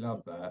absolutely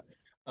love that.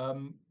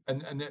 And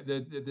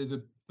there's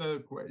a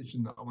third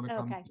question that I want to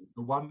come to.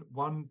 The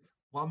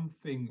one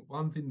thing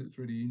that's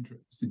really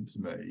interesting to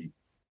me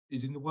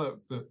is in the work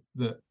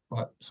that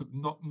like sort of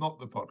not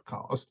the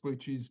podcast,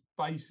 which is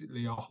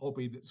basically a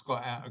hobby that's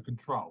got out of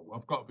control.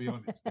 I've got to be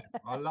honest.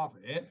 I love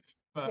it,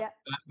 but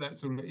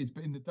that's all it is.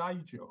 But in the day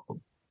job,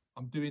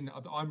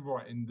 I'm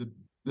writing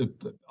the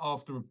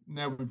after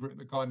now we've written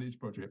the Kindness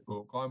Project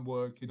book. I'm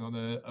working on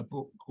a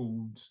book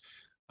called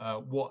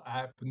What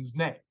Happens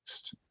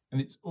Next,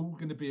 and it's all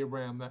going to be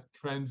around that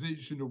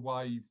transition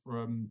away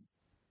from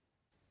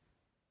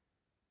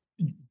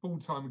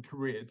full-time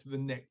career to the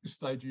next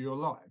stage of your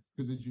life,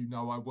 because as you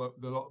know, I work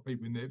with a lot of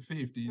people in their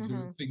 50s who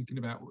are thinking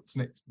about what's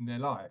next in their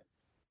life.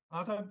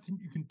 I don't think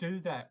you can do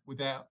that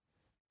without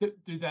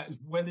do that as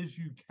well as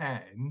you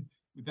can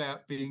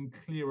without being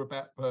clear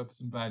about purpose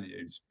and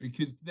values,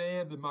 because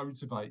they're the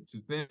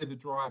motivators, they're the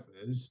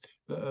drivers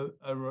that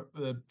are at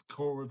the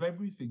core of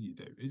everything you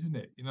do, isn't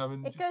it? You know,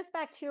 and it goes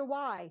back to your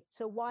why.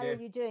 So why are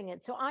you doing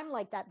it? So I'm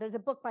like that. There's a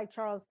book by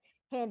Charles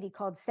Handy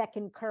called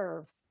Second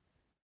Curve.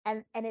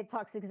 And it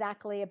talks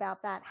exactly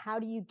about that. How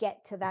do you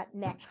get to that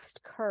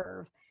next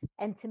curve?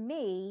 And to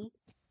me,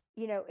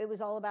 you know, it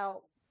was all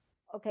about,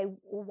 okay,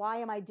 well, why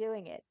am I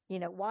doing it? You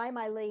know, why am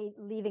I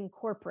leaving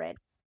corporate?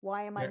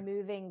 Why am I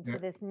moving to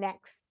this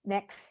next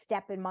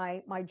step in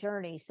my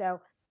journey? So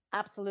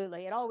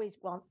absolutely. It always,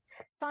 well,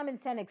 Simon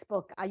Sinek's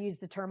book, I use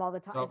the term all the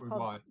time. It's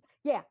called,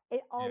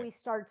 it always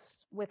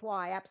starts with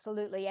why.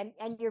 Absolutely.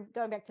 And you're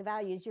going back to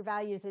values. Your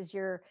values is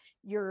your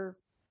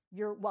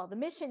well, the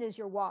mission is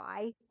your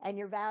why, and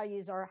your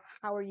values are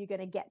how are you going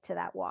to get to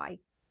that why.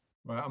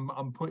 Right,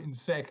 I'm putting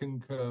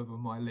Second Curve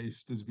on my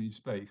list as we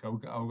speak.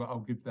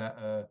 I'll give that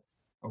a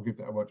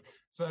watch.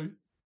 So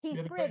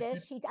he's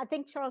British. I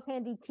think Charles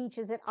Handy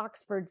teaches at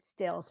Oxford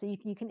still, so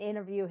you can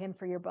interview him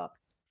for your book.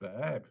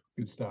 Fab,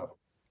 good stuff.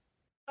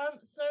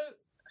 So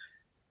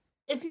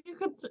if you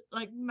could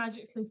like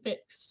magically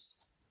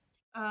fix,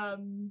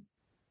 you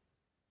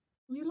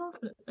laugh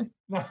at me.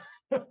 No.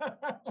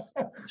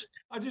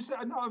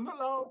 I'm not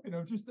laughing.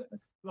 I'm just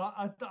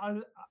like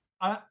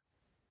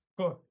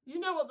you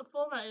know what the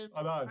format is.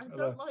 I know. I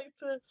don't like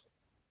to.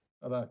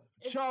 I know.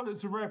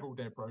 Charlotte's a rebel,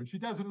 Debra. She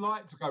doesn't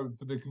like to go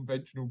for the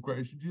conventional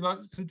question. She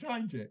likes to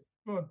change it.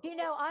 Go on. You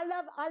know, I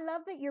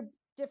love that you're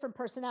different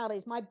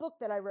personalities. My book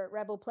that I wrote,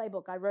 Rebel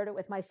Playbook, I wrote it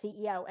with my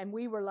CEO, and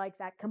we were like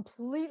that,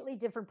 completely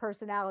different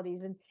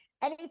personalities. And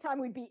anytime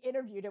we'd be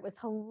interviewed, it was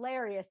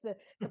hilarious.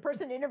 The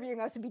person interviewing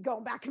us would be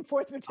going back and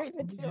forth between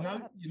the two.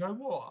 You know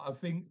what? I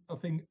think.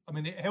 I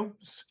mean, it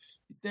helps.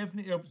 It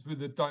definitely helps with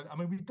the. I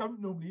mean, we don't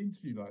normally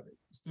interview like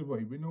this, do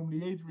we? We're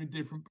normally either in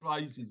different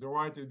places, or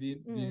I do the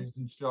interviews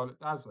and Charlotte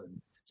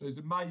doesn't. So it's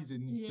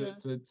amazing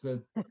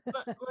to.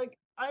 But like,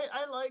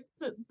 I like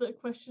that the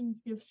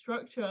questions give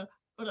structure.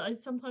 But I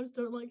sometimes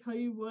don't like how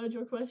you word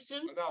your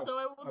question, so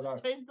I want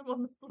to change them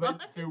on the fly.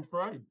 Feel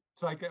free,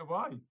 take it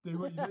away, do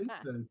what you need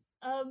to.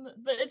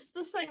 But it's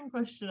the same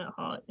question at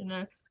heart, you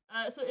know.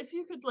 So if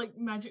you could like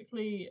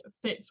magically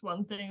fix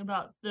one thing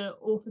about the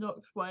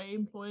orthodox way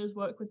employers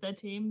work with their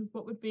teams,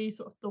 what would be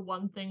sort of the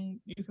one thing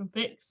you can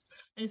fix?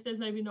 And if there's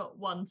maybe not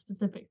one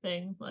specific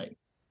thing, like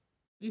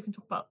you can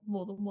talk about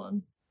more than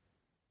one.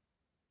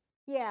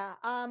 Yeah.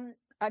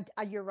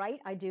 You're right.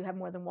 I do have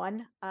more than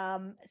one.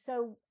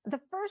 So the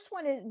first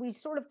one is, we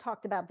sort of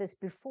talked about this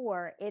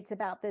before. It's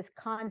about this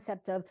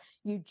concept of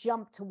you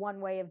jump to one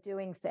way of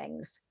doing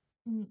things.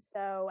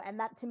 So, and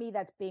that to me,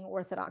 that's being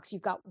orthodox.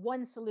 You've got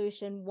one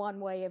solution, one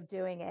way of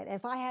doing it.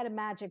 If I had a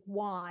magic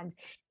wand,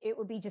 it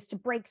would be just to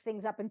break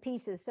things up in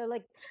pieces. So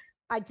like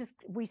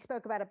we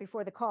spoke about it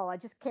before the call. I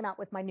just came out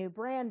with my new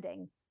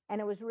branding, and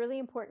it was really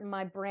important.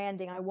 My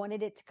branding, I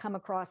wanted it to come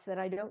across that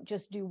I don't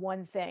just do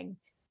one thing.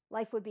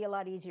 Life would be a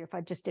lot easier if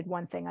I just did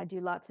one thing. I do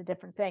lots of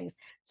different things.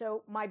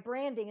 So my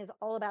branding is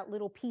all about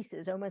little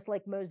pieces, almost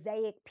like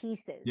mosaic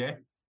pieces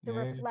to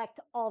reflect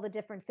all the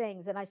different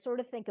things. And I sort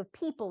of think of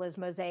people as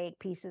mosaic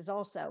pieces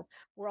also.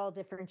 We're all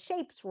different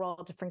shapes, we're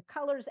all different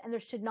colors, and there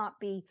should not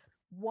be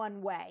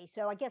one way.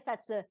 So I guess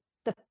that's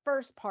the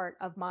first part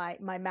of my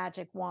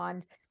magic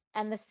wand.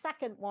 And the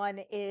second one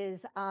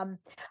is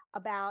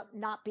about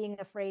not being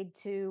afraid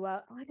to,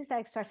 what is that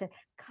expression?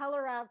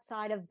 Color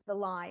outside of the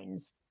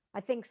lines. I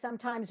think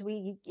sometimes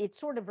it's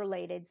sort of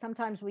related.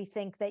 Sometimes we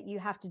think that you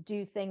have to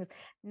do things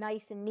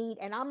nice and neat.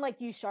 And I'm like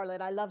you, Charlotte,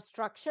 I love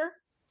structure,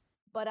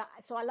 but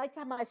so I like to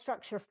have my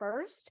structure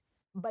first.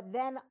 But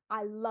then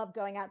I love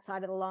going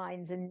outside of the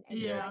lines and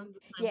Yeah, trying, I'm the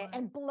same way.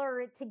 and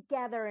blur it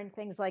together and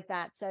things like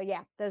that. So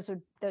yeah, those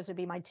would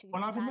be my two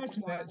Well, I'd magic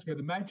imagine that's words. where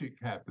the magic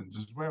happens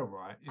as well,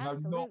 right? Not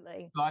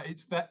Absolutely. like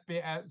it's that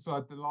bit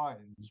outside the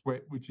lines,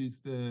 which is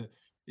the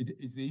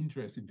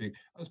interesting thing.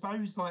 I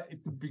suppose, like,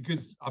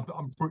 because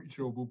I'm pretty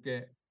sure we'll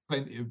get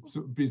plenty of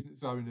sort of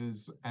business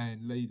owners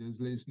and leaders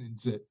listening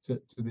to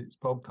this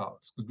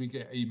podcast, because we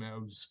get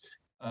emails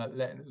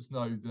letting us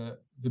know that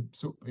the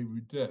sort of people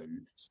who do.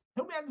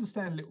 Help me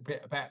understand a little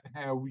bit about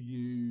how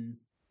you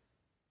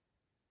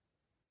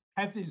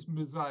have this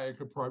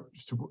mosaic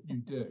approach to what you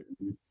do,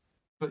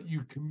 but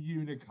you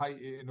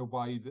communicate it in a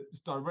way that's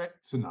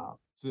direct enough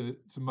to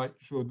make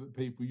sure that the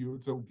people you're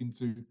talking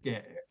to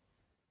get it.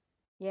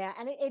 Yeah,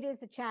 and it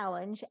is a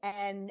challenge.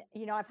 And,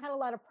 I've had a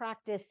lot of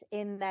practice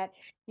in that,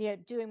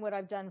 doing what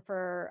I've done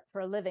for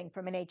a living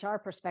from an HR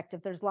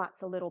perspective, there's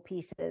lots of little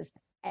pieces.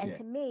 And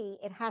to me,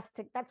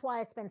 that's why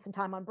I spend some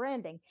time on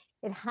branding.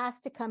 It has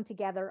to come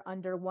together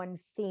under one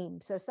theme.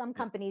 So some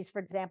companies, for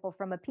example,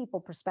 from a people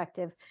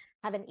perspective,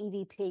 have an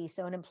EVP,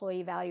 so an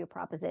employee value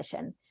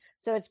proposition.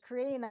 So it's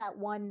creating that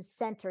one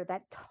center,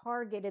 that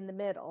target in the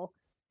middle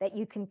that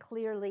you can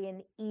clearly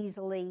and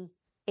easily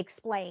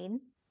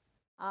explain.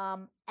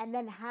 And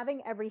then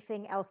having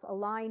everything else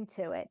aligned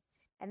to it.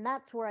 And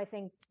that's where I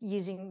think,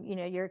 using,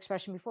 your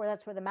expression before,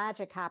 that's where the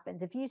magic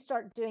happens. If you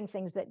start doing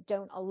things that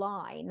don't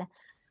align,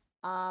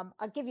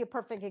 I'll give you a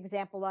perfect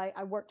example.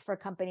 I worked for a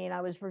company and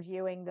I was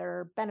reviewing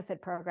their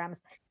benefit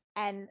programs,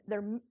 and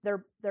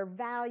their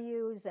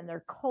values and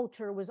their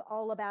culture was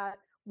all about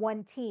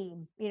one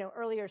team.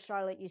 Earlier,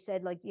 Charlotte, you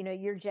said, like,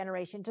 your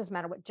generation, doesn't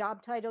matter what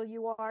job title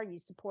you are, you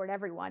support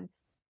everyone.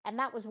 And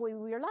that was what we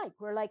were like.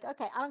 We're like,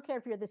 okay, I don't care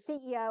if you're the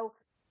CEO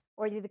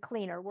or you're the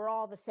cleaner, we're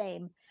all the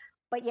same.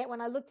 But yet when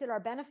I looked at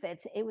our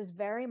benefits, it was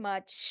very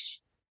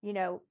much,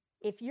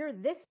 if you're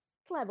this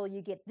level,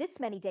 you get this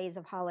many days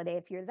of holiday.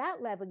 If you're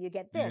that level, you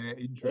get this.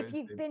 If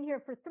you've been here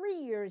for 3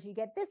 years, you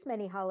get this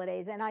many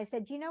holidays. And I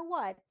said, you know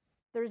what?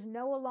 There's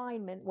no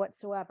alignment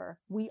whatsoever.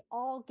 We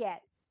all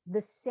get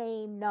the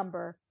same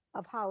number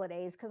of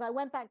holidays, because I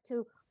went back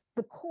to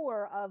the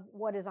core of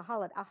what is a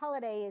holiday. A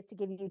holiday is to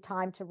give you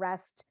time to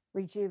rest,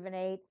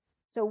 rejuvenate.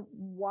 So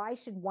why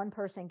should one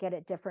person get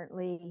it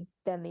differently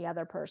than the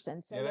other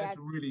person? So that's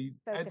really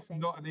focusing. That's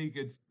not an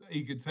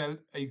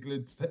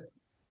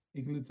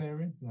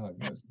egalitarian? No,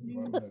 that's the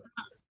right word.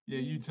 Yeah,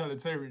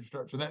 utilitarian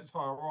structure. That's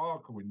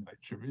hierarchical in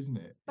nature, isn't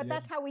it? But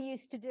that's how we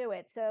used to do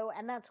it. So,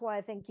 and that's why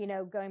I think,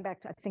 going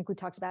back to, I think we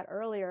talked about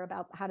earlier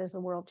about how does the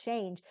world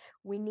change?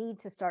 We need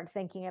to start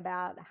thinking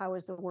about how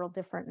is the world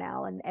different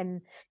now?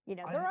 And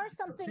there are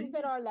some things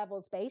that are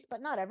levels based,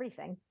 but not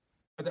everything.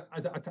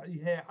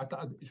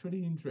 It's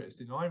really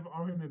interesting. I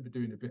remember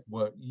doing a bit of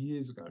work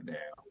years ago now,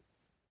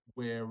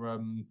 where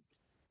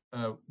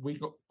we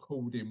got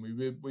called in.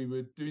 We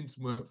were doing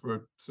some work for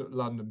a sort of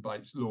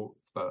London-based law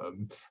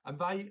firm, and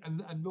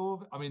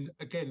law. I mean,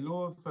 again,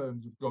 law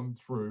firms have gone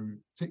through,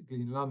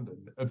 particularly in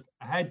London, have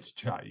had to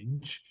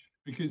change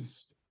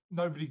because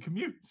nobody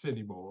commutes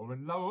anymore,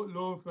 and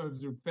law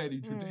firms are fairly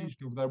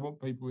traditional. They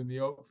want people in the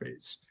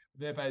office.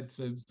 They've had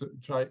to sort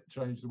of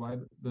change the way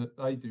that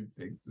they do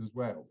things as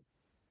well.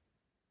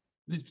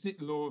 This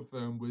particular law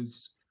firm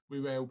we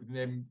were helping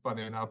them,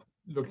 funny enough,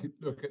 look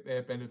at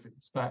their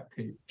benefits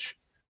package,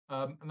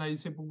 and they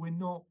said, well,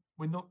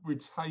 we're not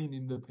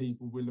retaining the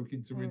people we're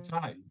looking to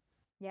retain.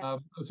 I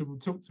said, well,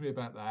 talk to me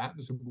about that. And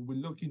I said, well, we're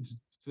looking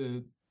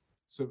to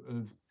sort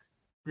of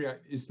create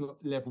this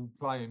level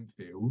playing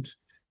field.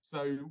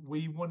 So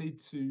we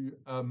wanted to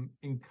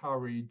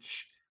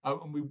encourage,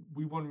 and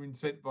we want to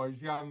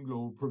incentivise young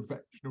law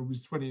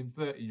professionals, 20 and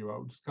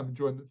 30-year-olds, to come and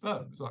join the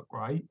firm. It's like,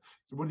 great.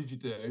 So what did you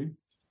do?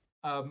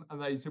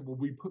 And they said, well,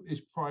 we put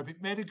this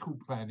private medical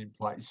plan in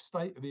place,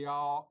 state of the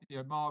art,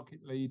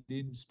 market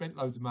leading, spent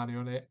loads of money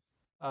on it.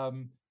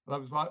 And I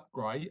was like,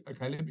 great,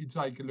 okay, let me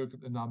take a look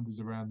at the numbers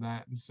around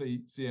that and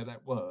see how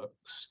that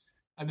works.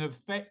 And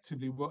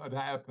effectively what had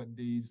happened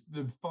is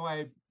the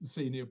 5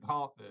 senior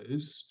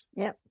partners,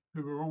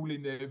 who were all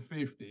in their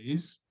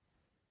 50s,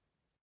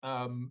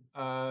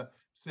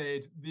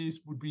 said this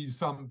would be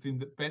something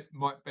that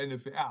might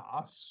benefit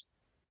us.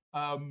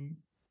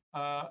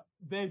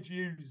 They'd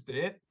used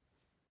it.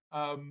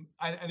 And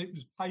it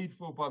was paid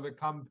for by the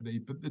company,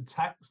 but the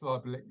tax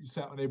liability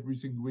sat on every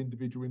single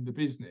individual in the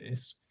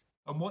business.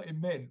 And what it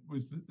meant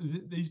was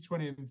that these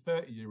 20 and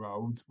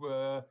 30-year-olds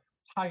were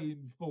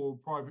paying for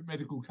private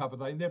medical cover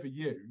they never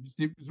used.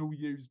 It was all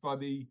used by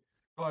the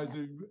guys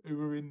who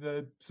were in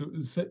the sort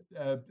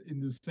of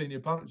in the senior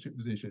partnership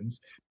positions.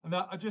 And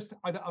I thought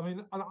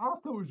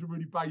it was a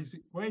really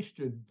basic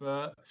question,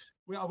 but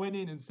I went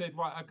in and said,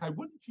 right, okay,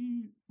 what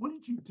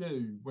did you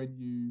do when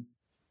you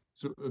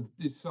sort of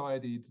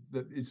decided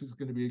that this was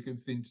going to be a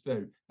good thing to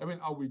do? I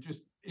went, we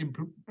just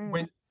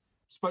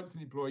spoke to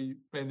the employee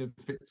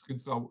benefits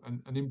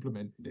consultant and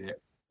implemented it.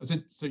 I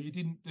said, so you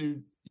didn't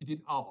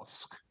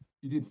ask,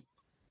 you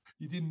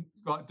didn't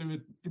like do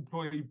an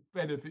employee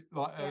benefit,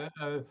 like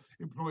a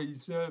employee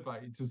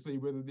survey to see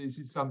whether this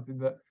is something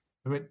that.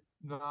 I went,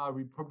 no,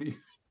 we probably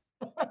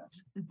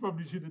we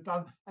probably should have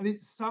done. And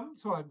it's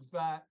sometimes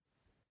that,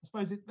 I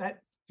suppose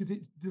that because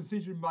it's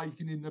decision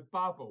making in the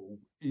bubble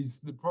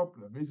is the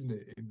problem, isn't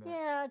it? In that?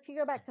 Yeah, if you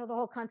go back to the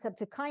whole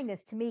concept of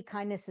kindness, to me,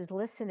 kindness is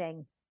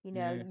listening. You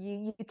know,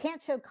 you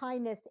can't show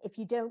kindness if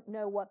you don't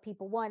know what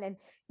people want. And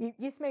you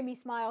just made me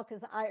smile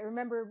because I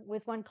remember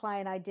with one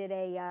client, I did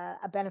a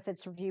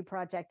benefits review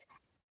project,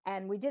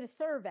 and we did a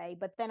survey,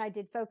 but then I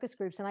did focus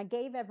groups, and I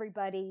gave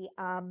everybody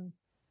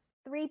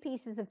 3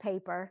 pieces of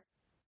paper,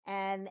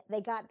 and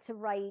they got to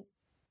write.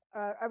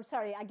 I'm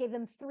sorry, I gave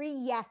them 3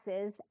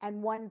 yeses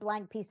and 1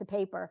 blank piece of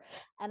paper.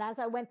 And as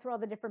I went through all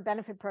the different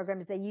benefit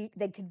programs, they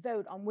could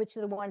vote on which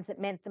of the ones that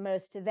meant the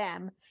most to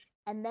them.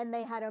 And then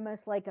they had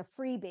almost like a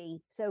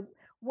freebie. So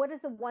what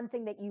is the one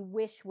thing that you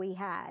wish we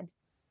had?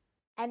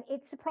 And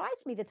it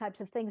surprised me the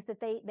types of things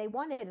that they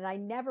wanted. And I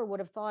never would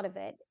have thought of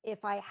it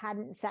if I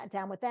hadn't sat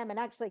down with them. And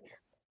actually,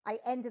 I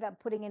ended up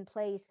putting in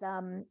place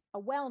a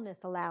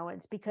wellness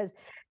allowance because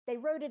they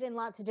wrote it in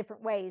lots of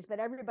different ways, but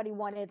everybody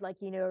wanted, like,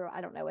 you know,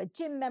 I don't know, a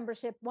gym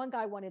membership. One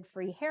guy wanted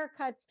free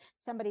haircuts.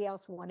 Somebody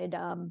else wanted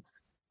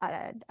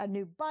a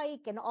new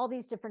bike and all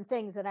these different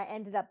things. And I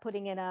ended up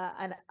putting in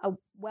a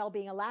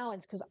well-being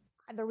allowance because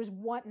there was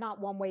not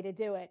one way to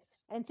do it.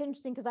 And it's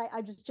interesting because I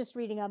was just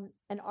reading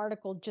an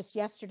article just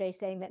yesterday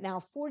saying that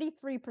now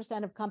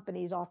 43% of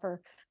companies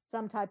offer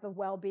some type of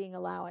well-being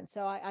allowance.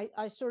 So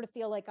I sort of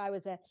feel like I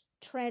was a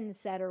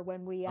trendsetter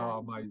when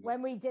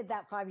we did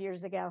that 5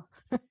 years ago.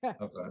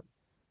 Okay.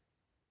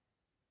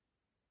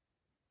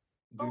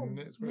 Oh,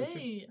 Next question.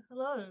 me.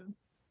 Hello.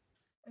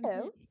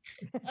 Hello.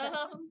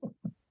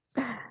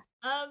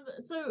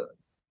 So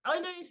I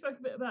know you spoke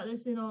a bit about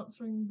this in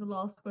answering the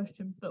last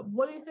question, but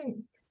what do you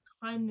think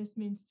kindness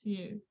means to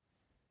you?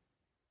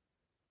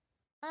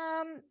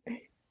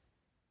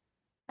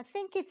 I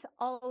think it's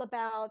all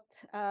about,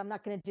 I'm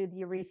not going to do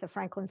the Aretha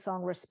Franklin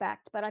song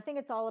Respect, but I think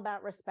it's all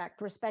about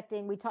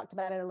respecting. We talked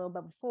about it a little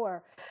bit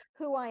before,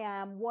 who I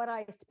am, what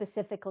I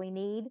specifically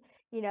need.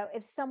 You know,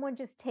 if someone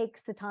just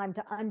takes the time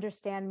to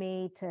understand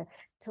me, to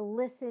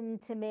listen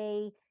to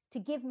me, to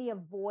give me a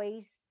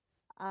voice,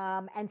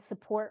 and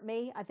support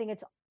me, I think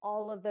it's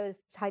all of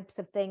those types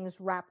of things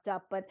wrapped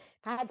up. But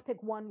if I had to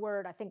pick one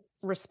word, I think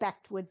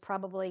respect would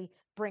probably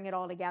bring it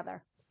all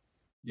together.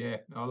 Yeah,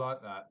 I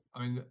like that.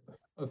 I mean,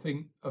 I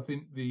think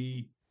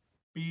the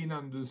being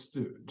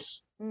understood.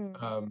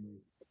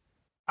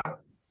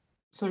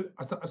 So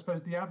I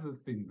suppose the other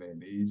thing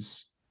then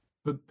is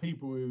for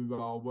people who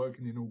are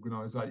working in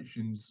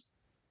organisations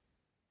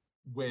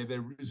where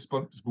they're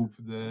responsible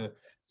for the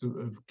sort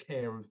of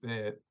care of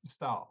their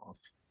staff.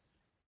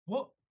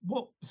 What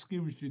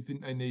skills do you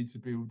think they need to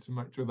build to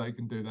make sure they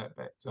can do that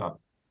better?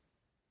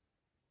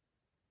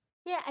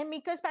 Yeah, I mean,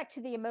 it goes back to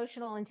the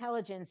emotional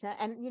intelligence.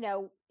 And you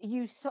know,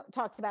 you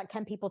talked about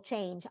can people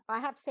change?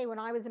 I have to say, when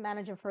I was a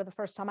manager for the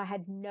first time, I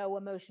had no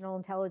emotional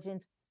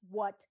intelligence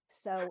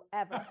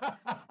whatsoever,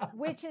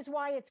 which is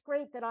why it's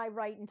great that I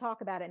write and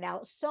talk about it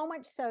now. So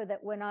much so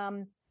that when,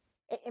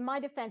 in my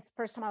defense,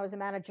 first time I was a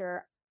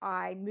manager,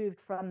 I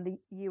moved from the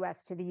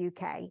US to the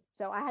UK.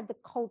 So I had the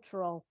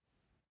cultural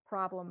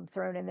problem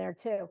thrown in there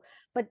too.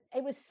 But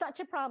it was such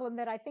a problem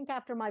that I think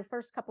after my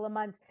first couple of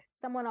months,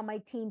 someone on my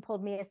team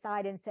pulled me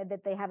aside and said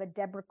that they have a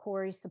Debra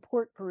Corey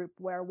support group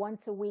where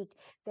once a week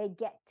they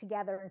get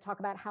together and talk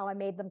about how I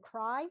made them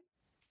cry.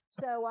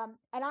 So,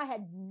 and I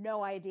had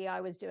no idea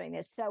I was doing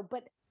this. So,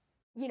 but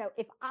you know,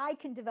 if I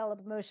can develop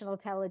emotional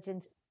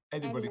intelligence,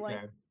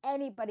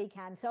 anybody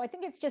can. So I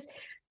think it's just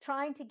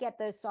trying to get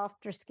those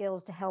softer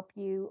skills to help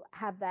you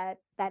have that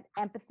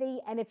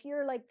empathy. And if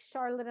you're like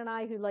Charlotte and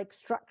I, who like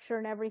structure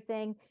and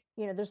everything,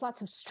 you know, there's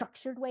lots of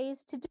structured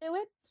ways to do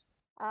it.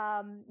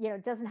 You know,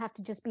 it doesn't have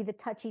to just be the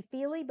touchy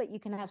feely, but you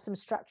can have some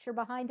structure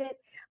behind it.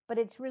 But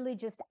it's really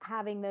just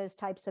having those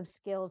types of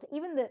skills.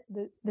 Even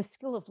the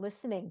skill of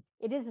listening,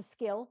 it is a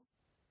skill.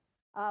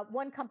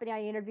 One company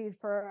I interviewed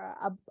for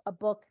a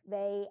book,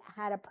 they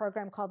had a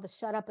program called the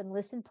Shut Up and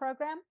Listen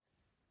program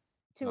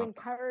to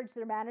encourage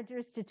their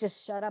managers to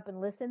just shut up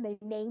and listen. They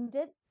named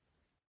it.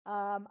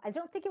 I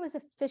don't think it was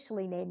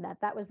officially named that.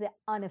 That was the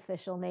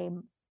unofficial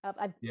name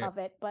of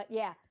it. But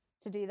yeah,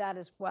 to do that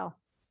as well.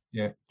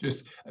 Yeah,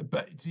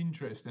 but it's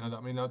interesting.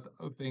 I mean, I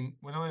think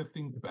when I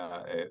think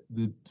about it,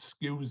 the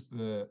skills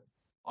that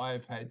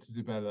I've had to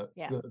develop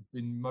that have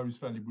been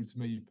most valuable to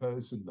me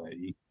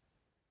personally,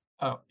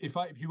 if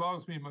you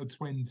asked me in my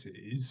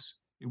 20s,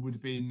 it would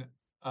have been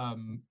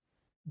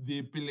the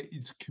ability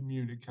to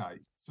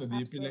communicate. So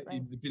the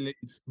ability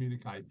to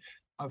communicate.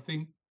 I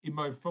think in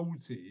my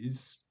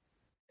 40s,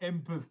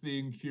 empathy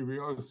and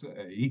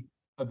curiosity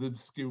are the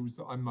skills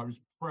that I'm most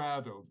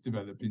proud of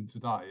developing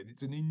today. And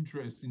it's an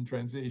interesting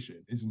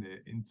transition, isn't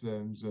it, in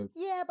terms of...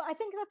 Yeah, but I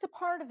think that's a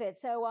part of it.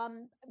 So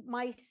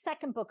my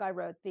second book I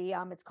wrote,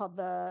 it's called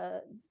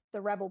the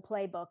Rebel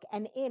Playbook.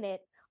 And in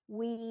it,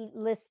 we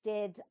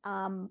listed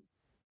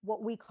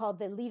what we call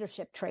the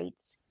leadership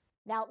traits.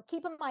 Now,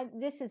 keep in mind,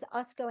 this is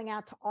us going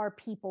out to our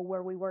people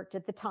where we worked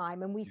at the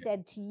time. And we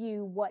said to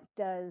you, what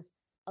does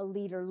a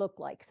leader look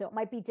like? So it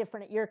might be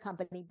different at your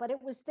company, but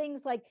it was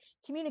things like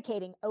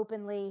communicating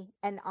openly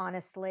and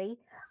honestly.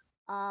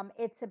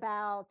 It's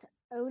about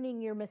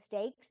owning your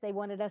mistakes. They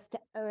wanted us to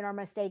own our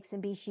mistakes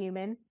and be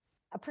human.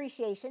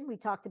 Appreciation, we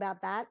talked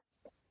about that.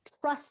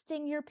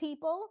 Trusting your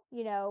people,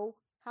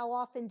 how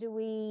often do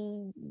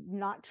we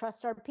not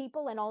trust our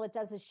people? And all it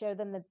does is show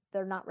them that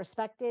they're not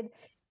respected.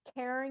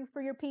 Caring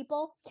for your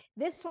people.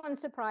 This one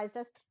surprised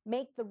us.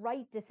 Make the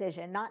right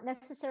decision, not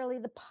necessarily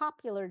the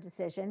popular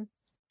decision,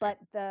 but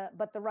the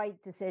right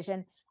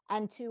decision,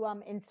 and to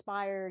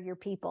inspire your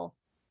people.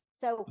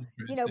 So,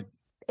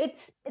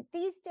 it's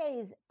these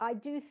days, I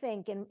do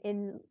think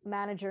in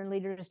manager and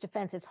leaders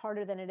defense, it's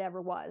harder than it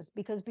ever was,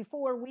 because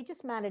before we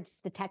just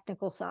managed the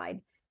technical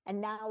side. And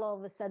now all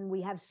of a sudden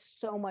we have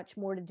so much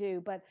more to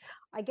do. But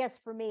I guess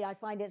for me, I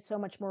find it so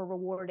much more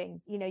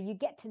rewarding. You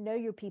get to know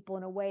your people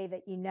in a way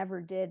that you never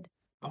did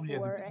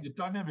before. The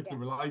dynamic of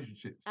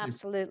relationships.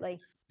 Absolutely.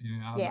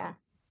 Yeah.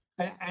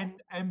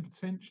 And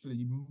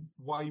potentially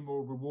way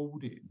more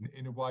rewarding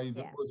in a way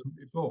that wasn't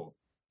before.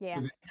 Yeah.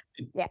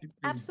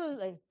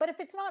 Absolutely. But if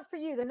it's not for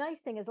you, the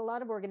nice thing is a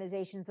lot of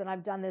organizations, and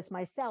I've done this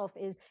myself,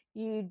 is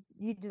you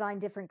design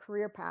different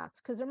career paths,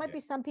 because there might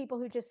be some people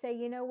who just say,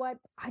 you know what,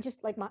 I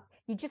just like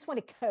you just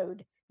want to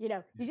code, you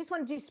just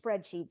want to do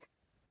spreadsheets.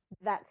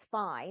 That's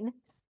fine.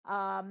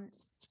 And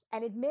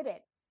admit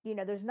it.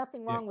 There's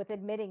nothing wrong with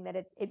admitting that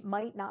it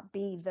might not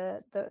be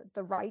the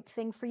right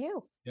thing for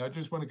you. Yeah, I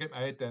just want to get my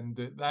head down.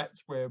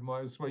 That's where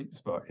my sweet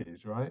spot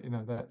is, right?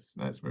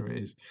 That's where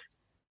it is.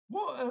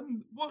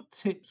 What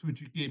tips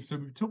would you give? So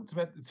we've talked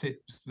about the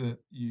tips that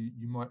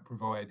you might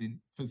provide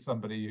for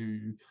somebody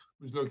who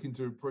was looking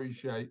to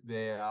appreciate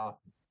their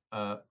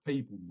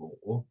people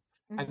more.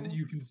 Mm-hmm. And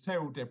you can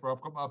tell, Deborah,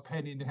 I've got my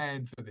pen in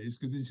hand for this,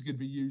 because this is going to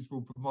be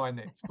useful for my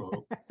next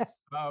book.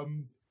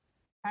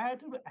 How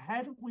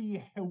do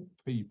we help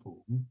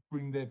people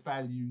bring their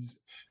values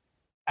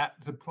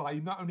to play,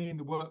 not only in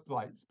the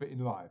workplace but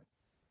in life?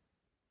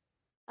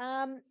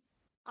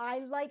 I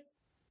like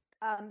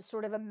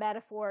sort of a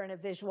metaphor and a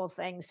visual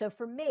thing. So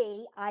for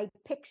me, I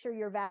picture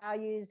your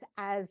values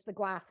as the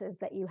glasses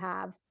that you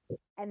have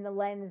and the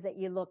lens that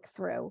you look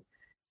through.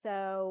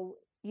 So,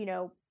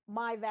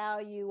 my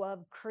value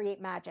of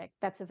create magic,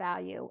 that's a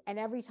value. And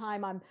every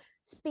time I'm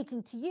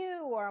speaking to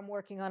you or I'm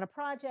working on a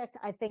project,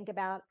 I think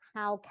about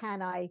how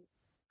can I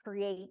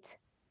create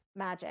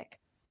magic?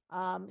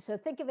 So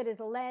think of it as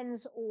a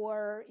lens,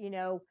 or,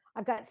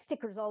 I've got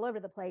stickers all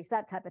over the place,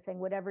 that type of thing,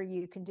 whatever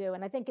you can do.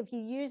 And I think if you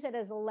use it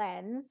as a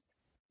lens,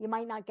 you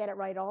might not get it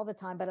right all the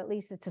time, but at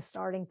least it's a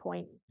starting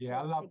point. Yeah,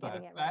 I love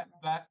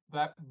that.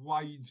 That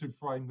way to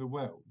frame the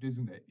world,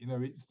 isn't it?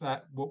 It's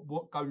that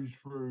what goes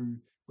through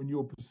when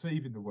you're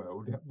perceiving the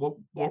world, what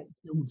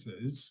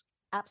filters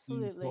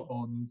absolutely you put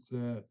on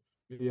to.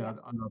 Yeah,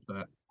 I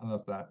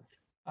love that.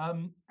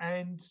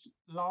 And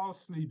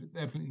lastly, but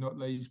definitely not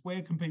least,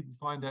 where can people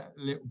find out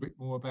a little bit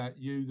more about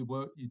you, the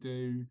work you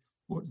do?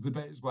 What's the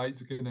best way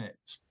to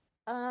connect?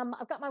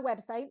 I've got my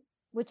website,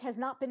 which has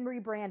not been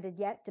rebranded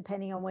yet,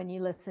 depending on when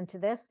you listen to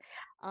this.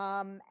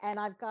 And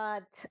I've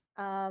got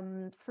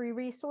free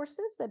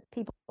resources that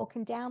people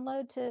can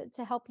download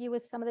to help you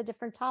with some of the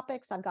different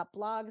topics. I've got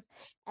blogs,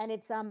 and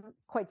it's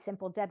quite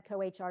simple,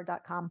 DebCo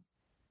HR.com.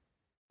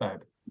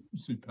 Fab.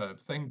 Superb.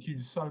 Thank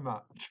you so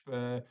much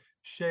for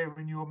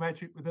sharing your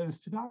magic with us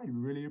today. We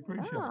really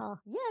appreciate it. Yeah,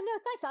 no,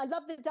 thanks. I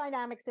love the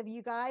dynamics of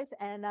you guys,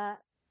 and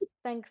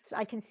thanks.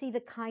 I can see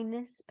the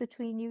kindness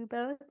between you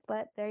both,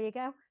 but there you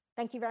go.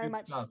 Thank you very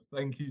much.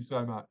 Thank you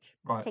so much.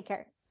 Right. Take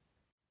care.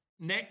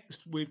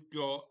 Next, we've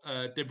got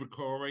Debra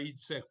Corey,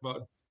 second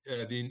part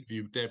the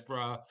interview with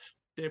Debra.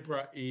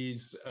 Debra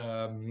is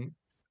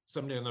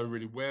somebody I know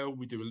really well.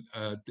 We do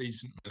a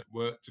decent amount of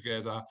work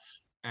together,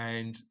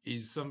 and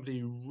is somebody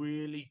who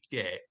really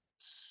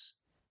gets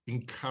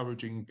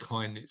encouraging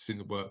kindness in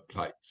the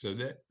workplace. So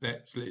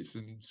let's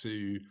listen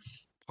to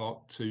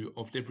part 2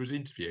 of Debra's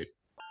interview.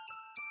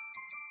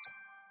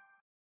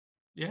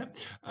 Yeah.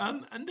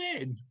 And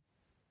then,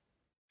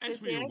 as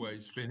we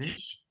always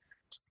finish,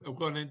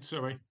 go on in,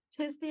 sorry.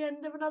 'Tis the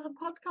end of another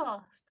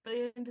podcast, but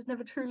the end is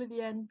never truly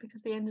the end,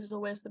 because the end is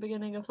always the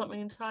beginning of something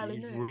entirely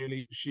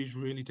new. She's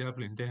really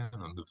doubling down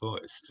on the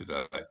voice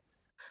today.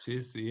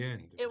 'Tis the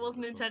end. It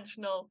wasn't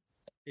intentional.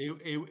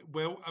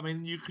 Well, I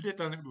mean, you could have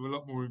done it with a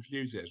lot more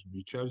enthusiasm.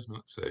 You chose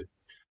not to.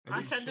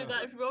 I can do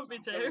that if you want me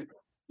to.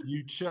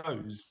 You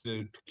chose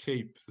to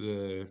keep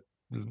the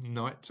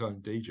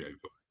nighttime DJ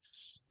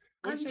voice.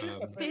 I'm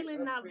just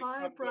feeling that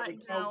vibe right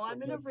now.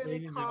 I'm in a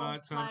really calm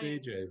place.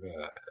 DJ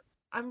vibe.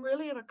 I'm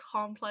really in a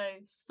calm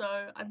place,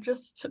 so I'm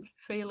just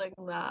feeling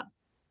that.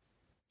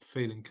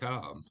 Feeling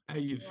calm? How are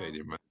you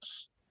feeling,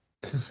 Max?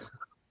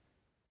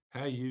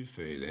 How are you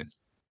feeling?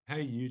 How are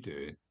you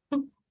doing?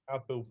 I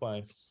feel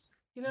fine.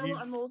 You know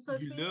what I'm also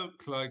feeling? You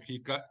look like you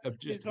have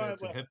just about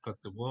to headbutt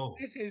the wall.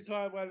 This is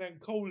like one of them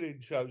calling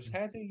shows.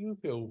 How do you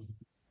feel?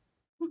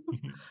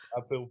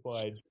 I feel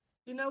fine.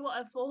 You know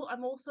what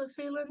I'm also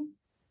feeling?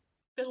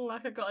 Feeling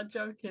like I got a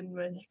joke in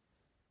me.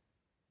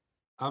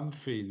 I'm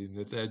feeling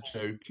that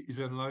joke is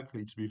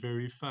unlikely to be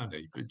very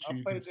funny, but I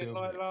you can feel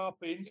tell like me.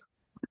 laughing.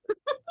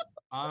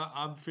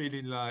 I'm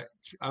feeling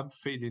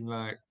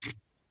like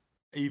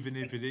even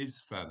if it is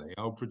funny,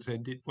 I'll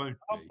pretend it won't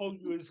I be. thought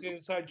you was going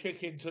to say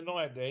chicken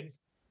tonight then.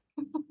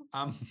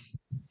 Um,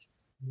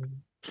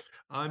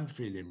 I'm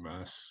feeling,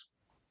 Russ,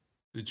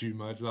 that you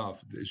might laugh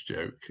at this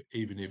joke,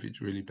 even if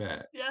it's really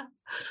bad. Yeah,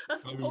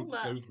 that's the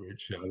format. Go for it,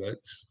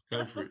 Charlotte. Go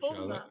That's for the it, Charlotte.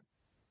 format.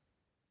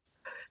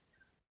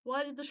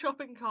 Why did the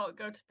shopping cart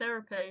go to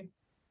therapy?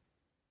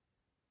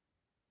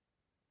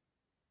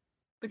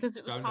 Because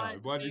it was Don't know.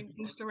 tired Why of being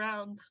pushed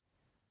around.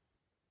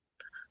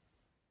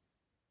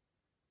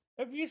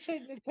 Have you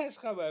seen the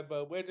Tesco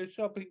advert where the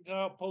shopping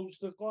cart pulls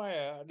the guy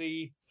out of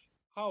the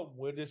hole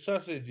where the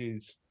sausage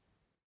is?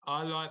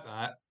 I like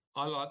that.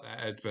 I like that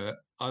advert.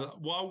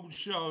 While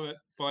Charlotte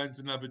finds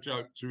another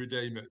joke to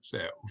redeem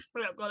itself,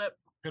 Yeah, I've got it.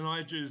 can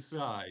I just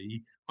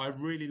say, I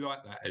really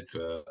like that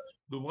advert.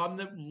 The one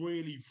that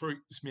really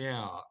freaks me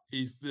out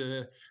is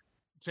the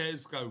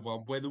Tesco one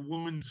where the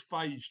woman's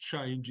face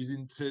changes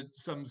into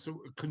some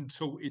sort of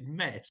contorted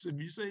mess. Have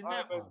you seen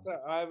that one?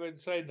 I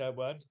haven't seen that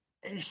one.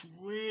 It's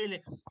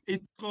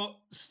it's got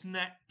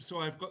snap.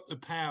 So I've got the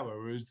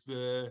power as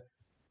the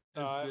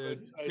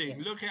thing.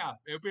 That. Look it up.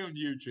 It'll be on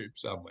YouTube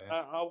somewhere.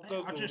 I'll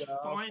Google I just that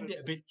find after it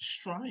a bit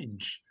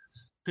strange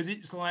because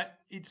it's like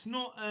it's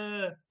not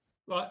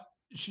like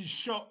she's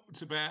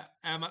shocked about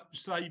how much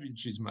savings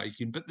she's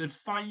making, but the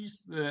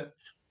face that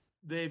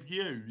they've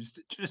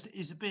used just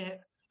is a bit.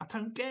 I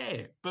don't get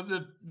it. But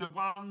the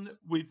one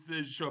with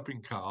the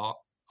shopping cart,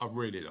 I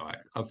really like.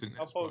 I think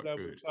that's thought quite that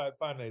good. was quite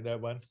funny, that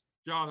one.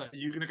 Charlotte, are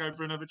you going to go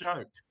for another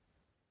joke?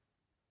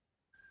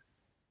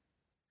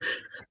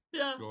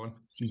 Yeah. Go on.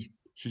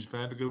 She's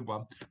found a good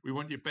one. We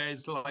want your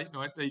Bears late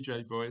night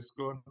DJ voice.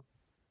 Go on.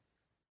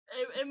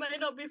 It may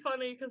not be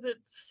funny because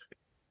it's,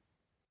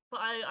 but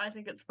I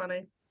think it's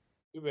funny.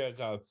 Give it a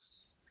go.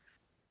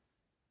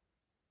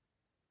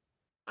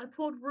 I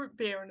poured root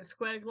beer in a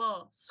square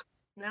glass.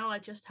 Now I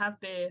just have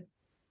beer.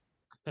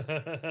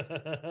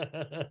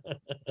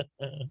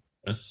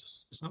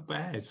 It's not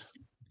bad.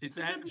 It's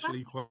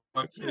actually quite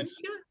good.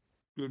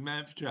 Good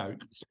math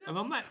joke. And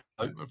on that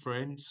note, my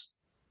friends,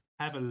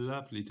 have a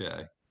lovely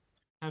day.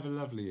 Have a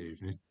lovely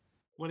evening.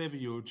 Whatever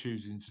you're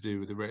choosing to do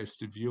with the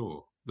rest of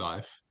your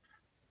life,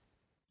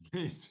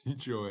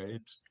 enjoy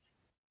it.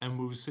 And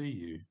we'll see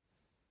you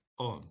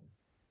on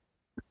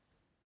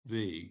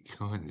the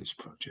Kindness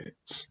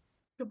Project.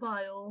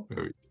 Goodbye, all.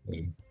 Very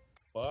soon.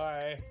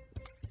 Bye.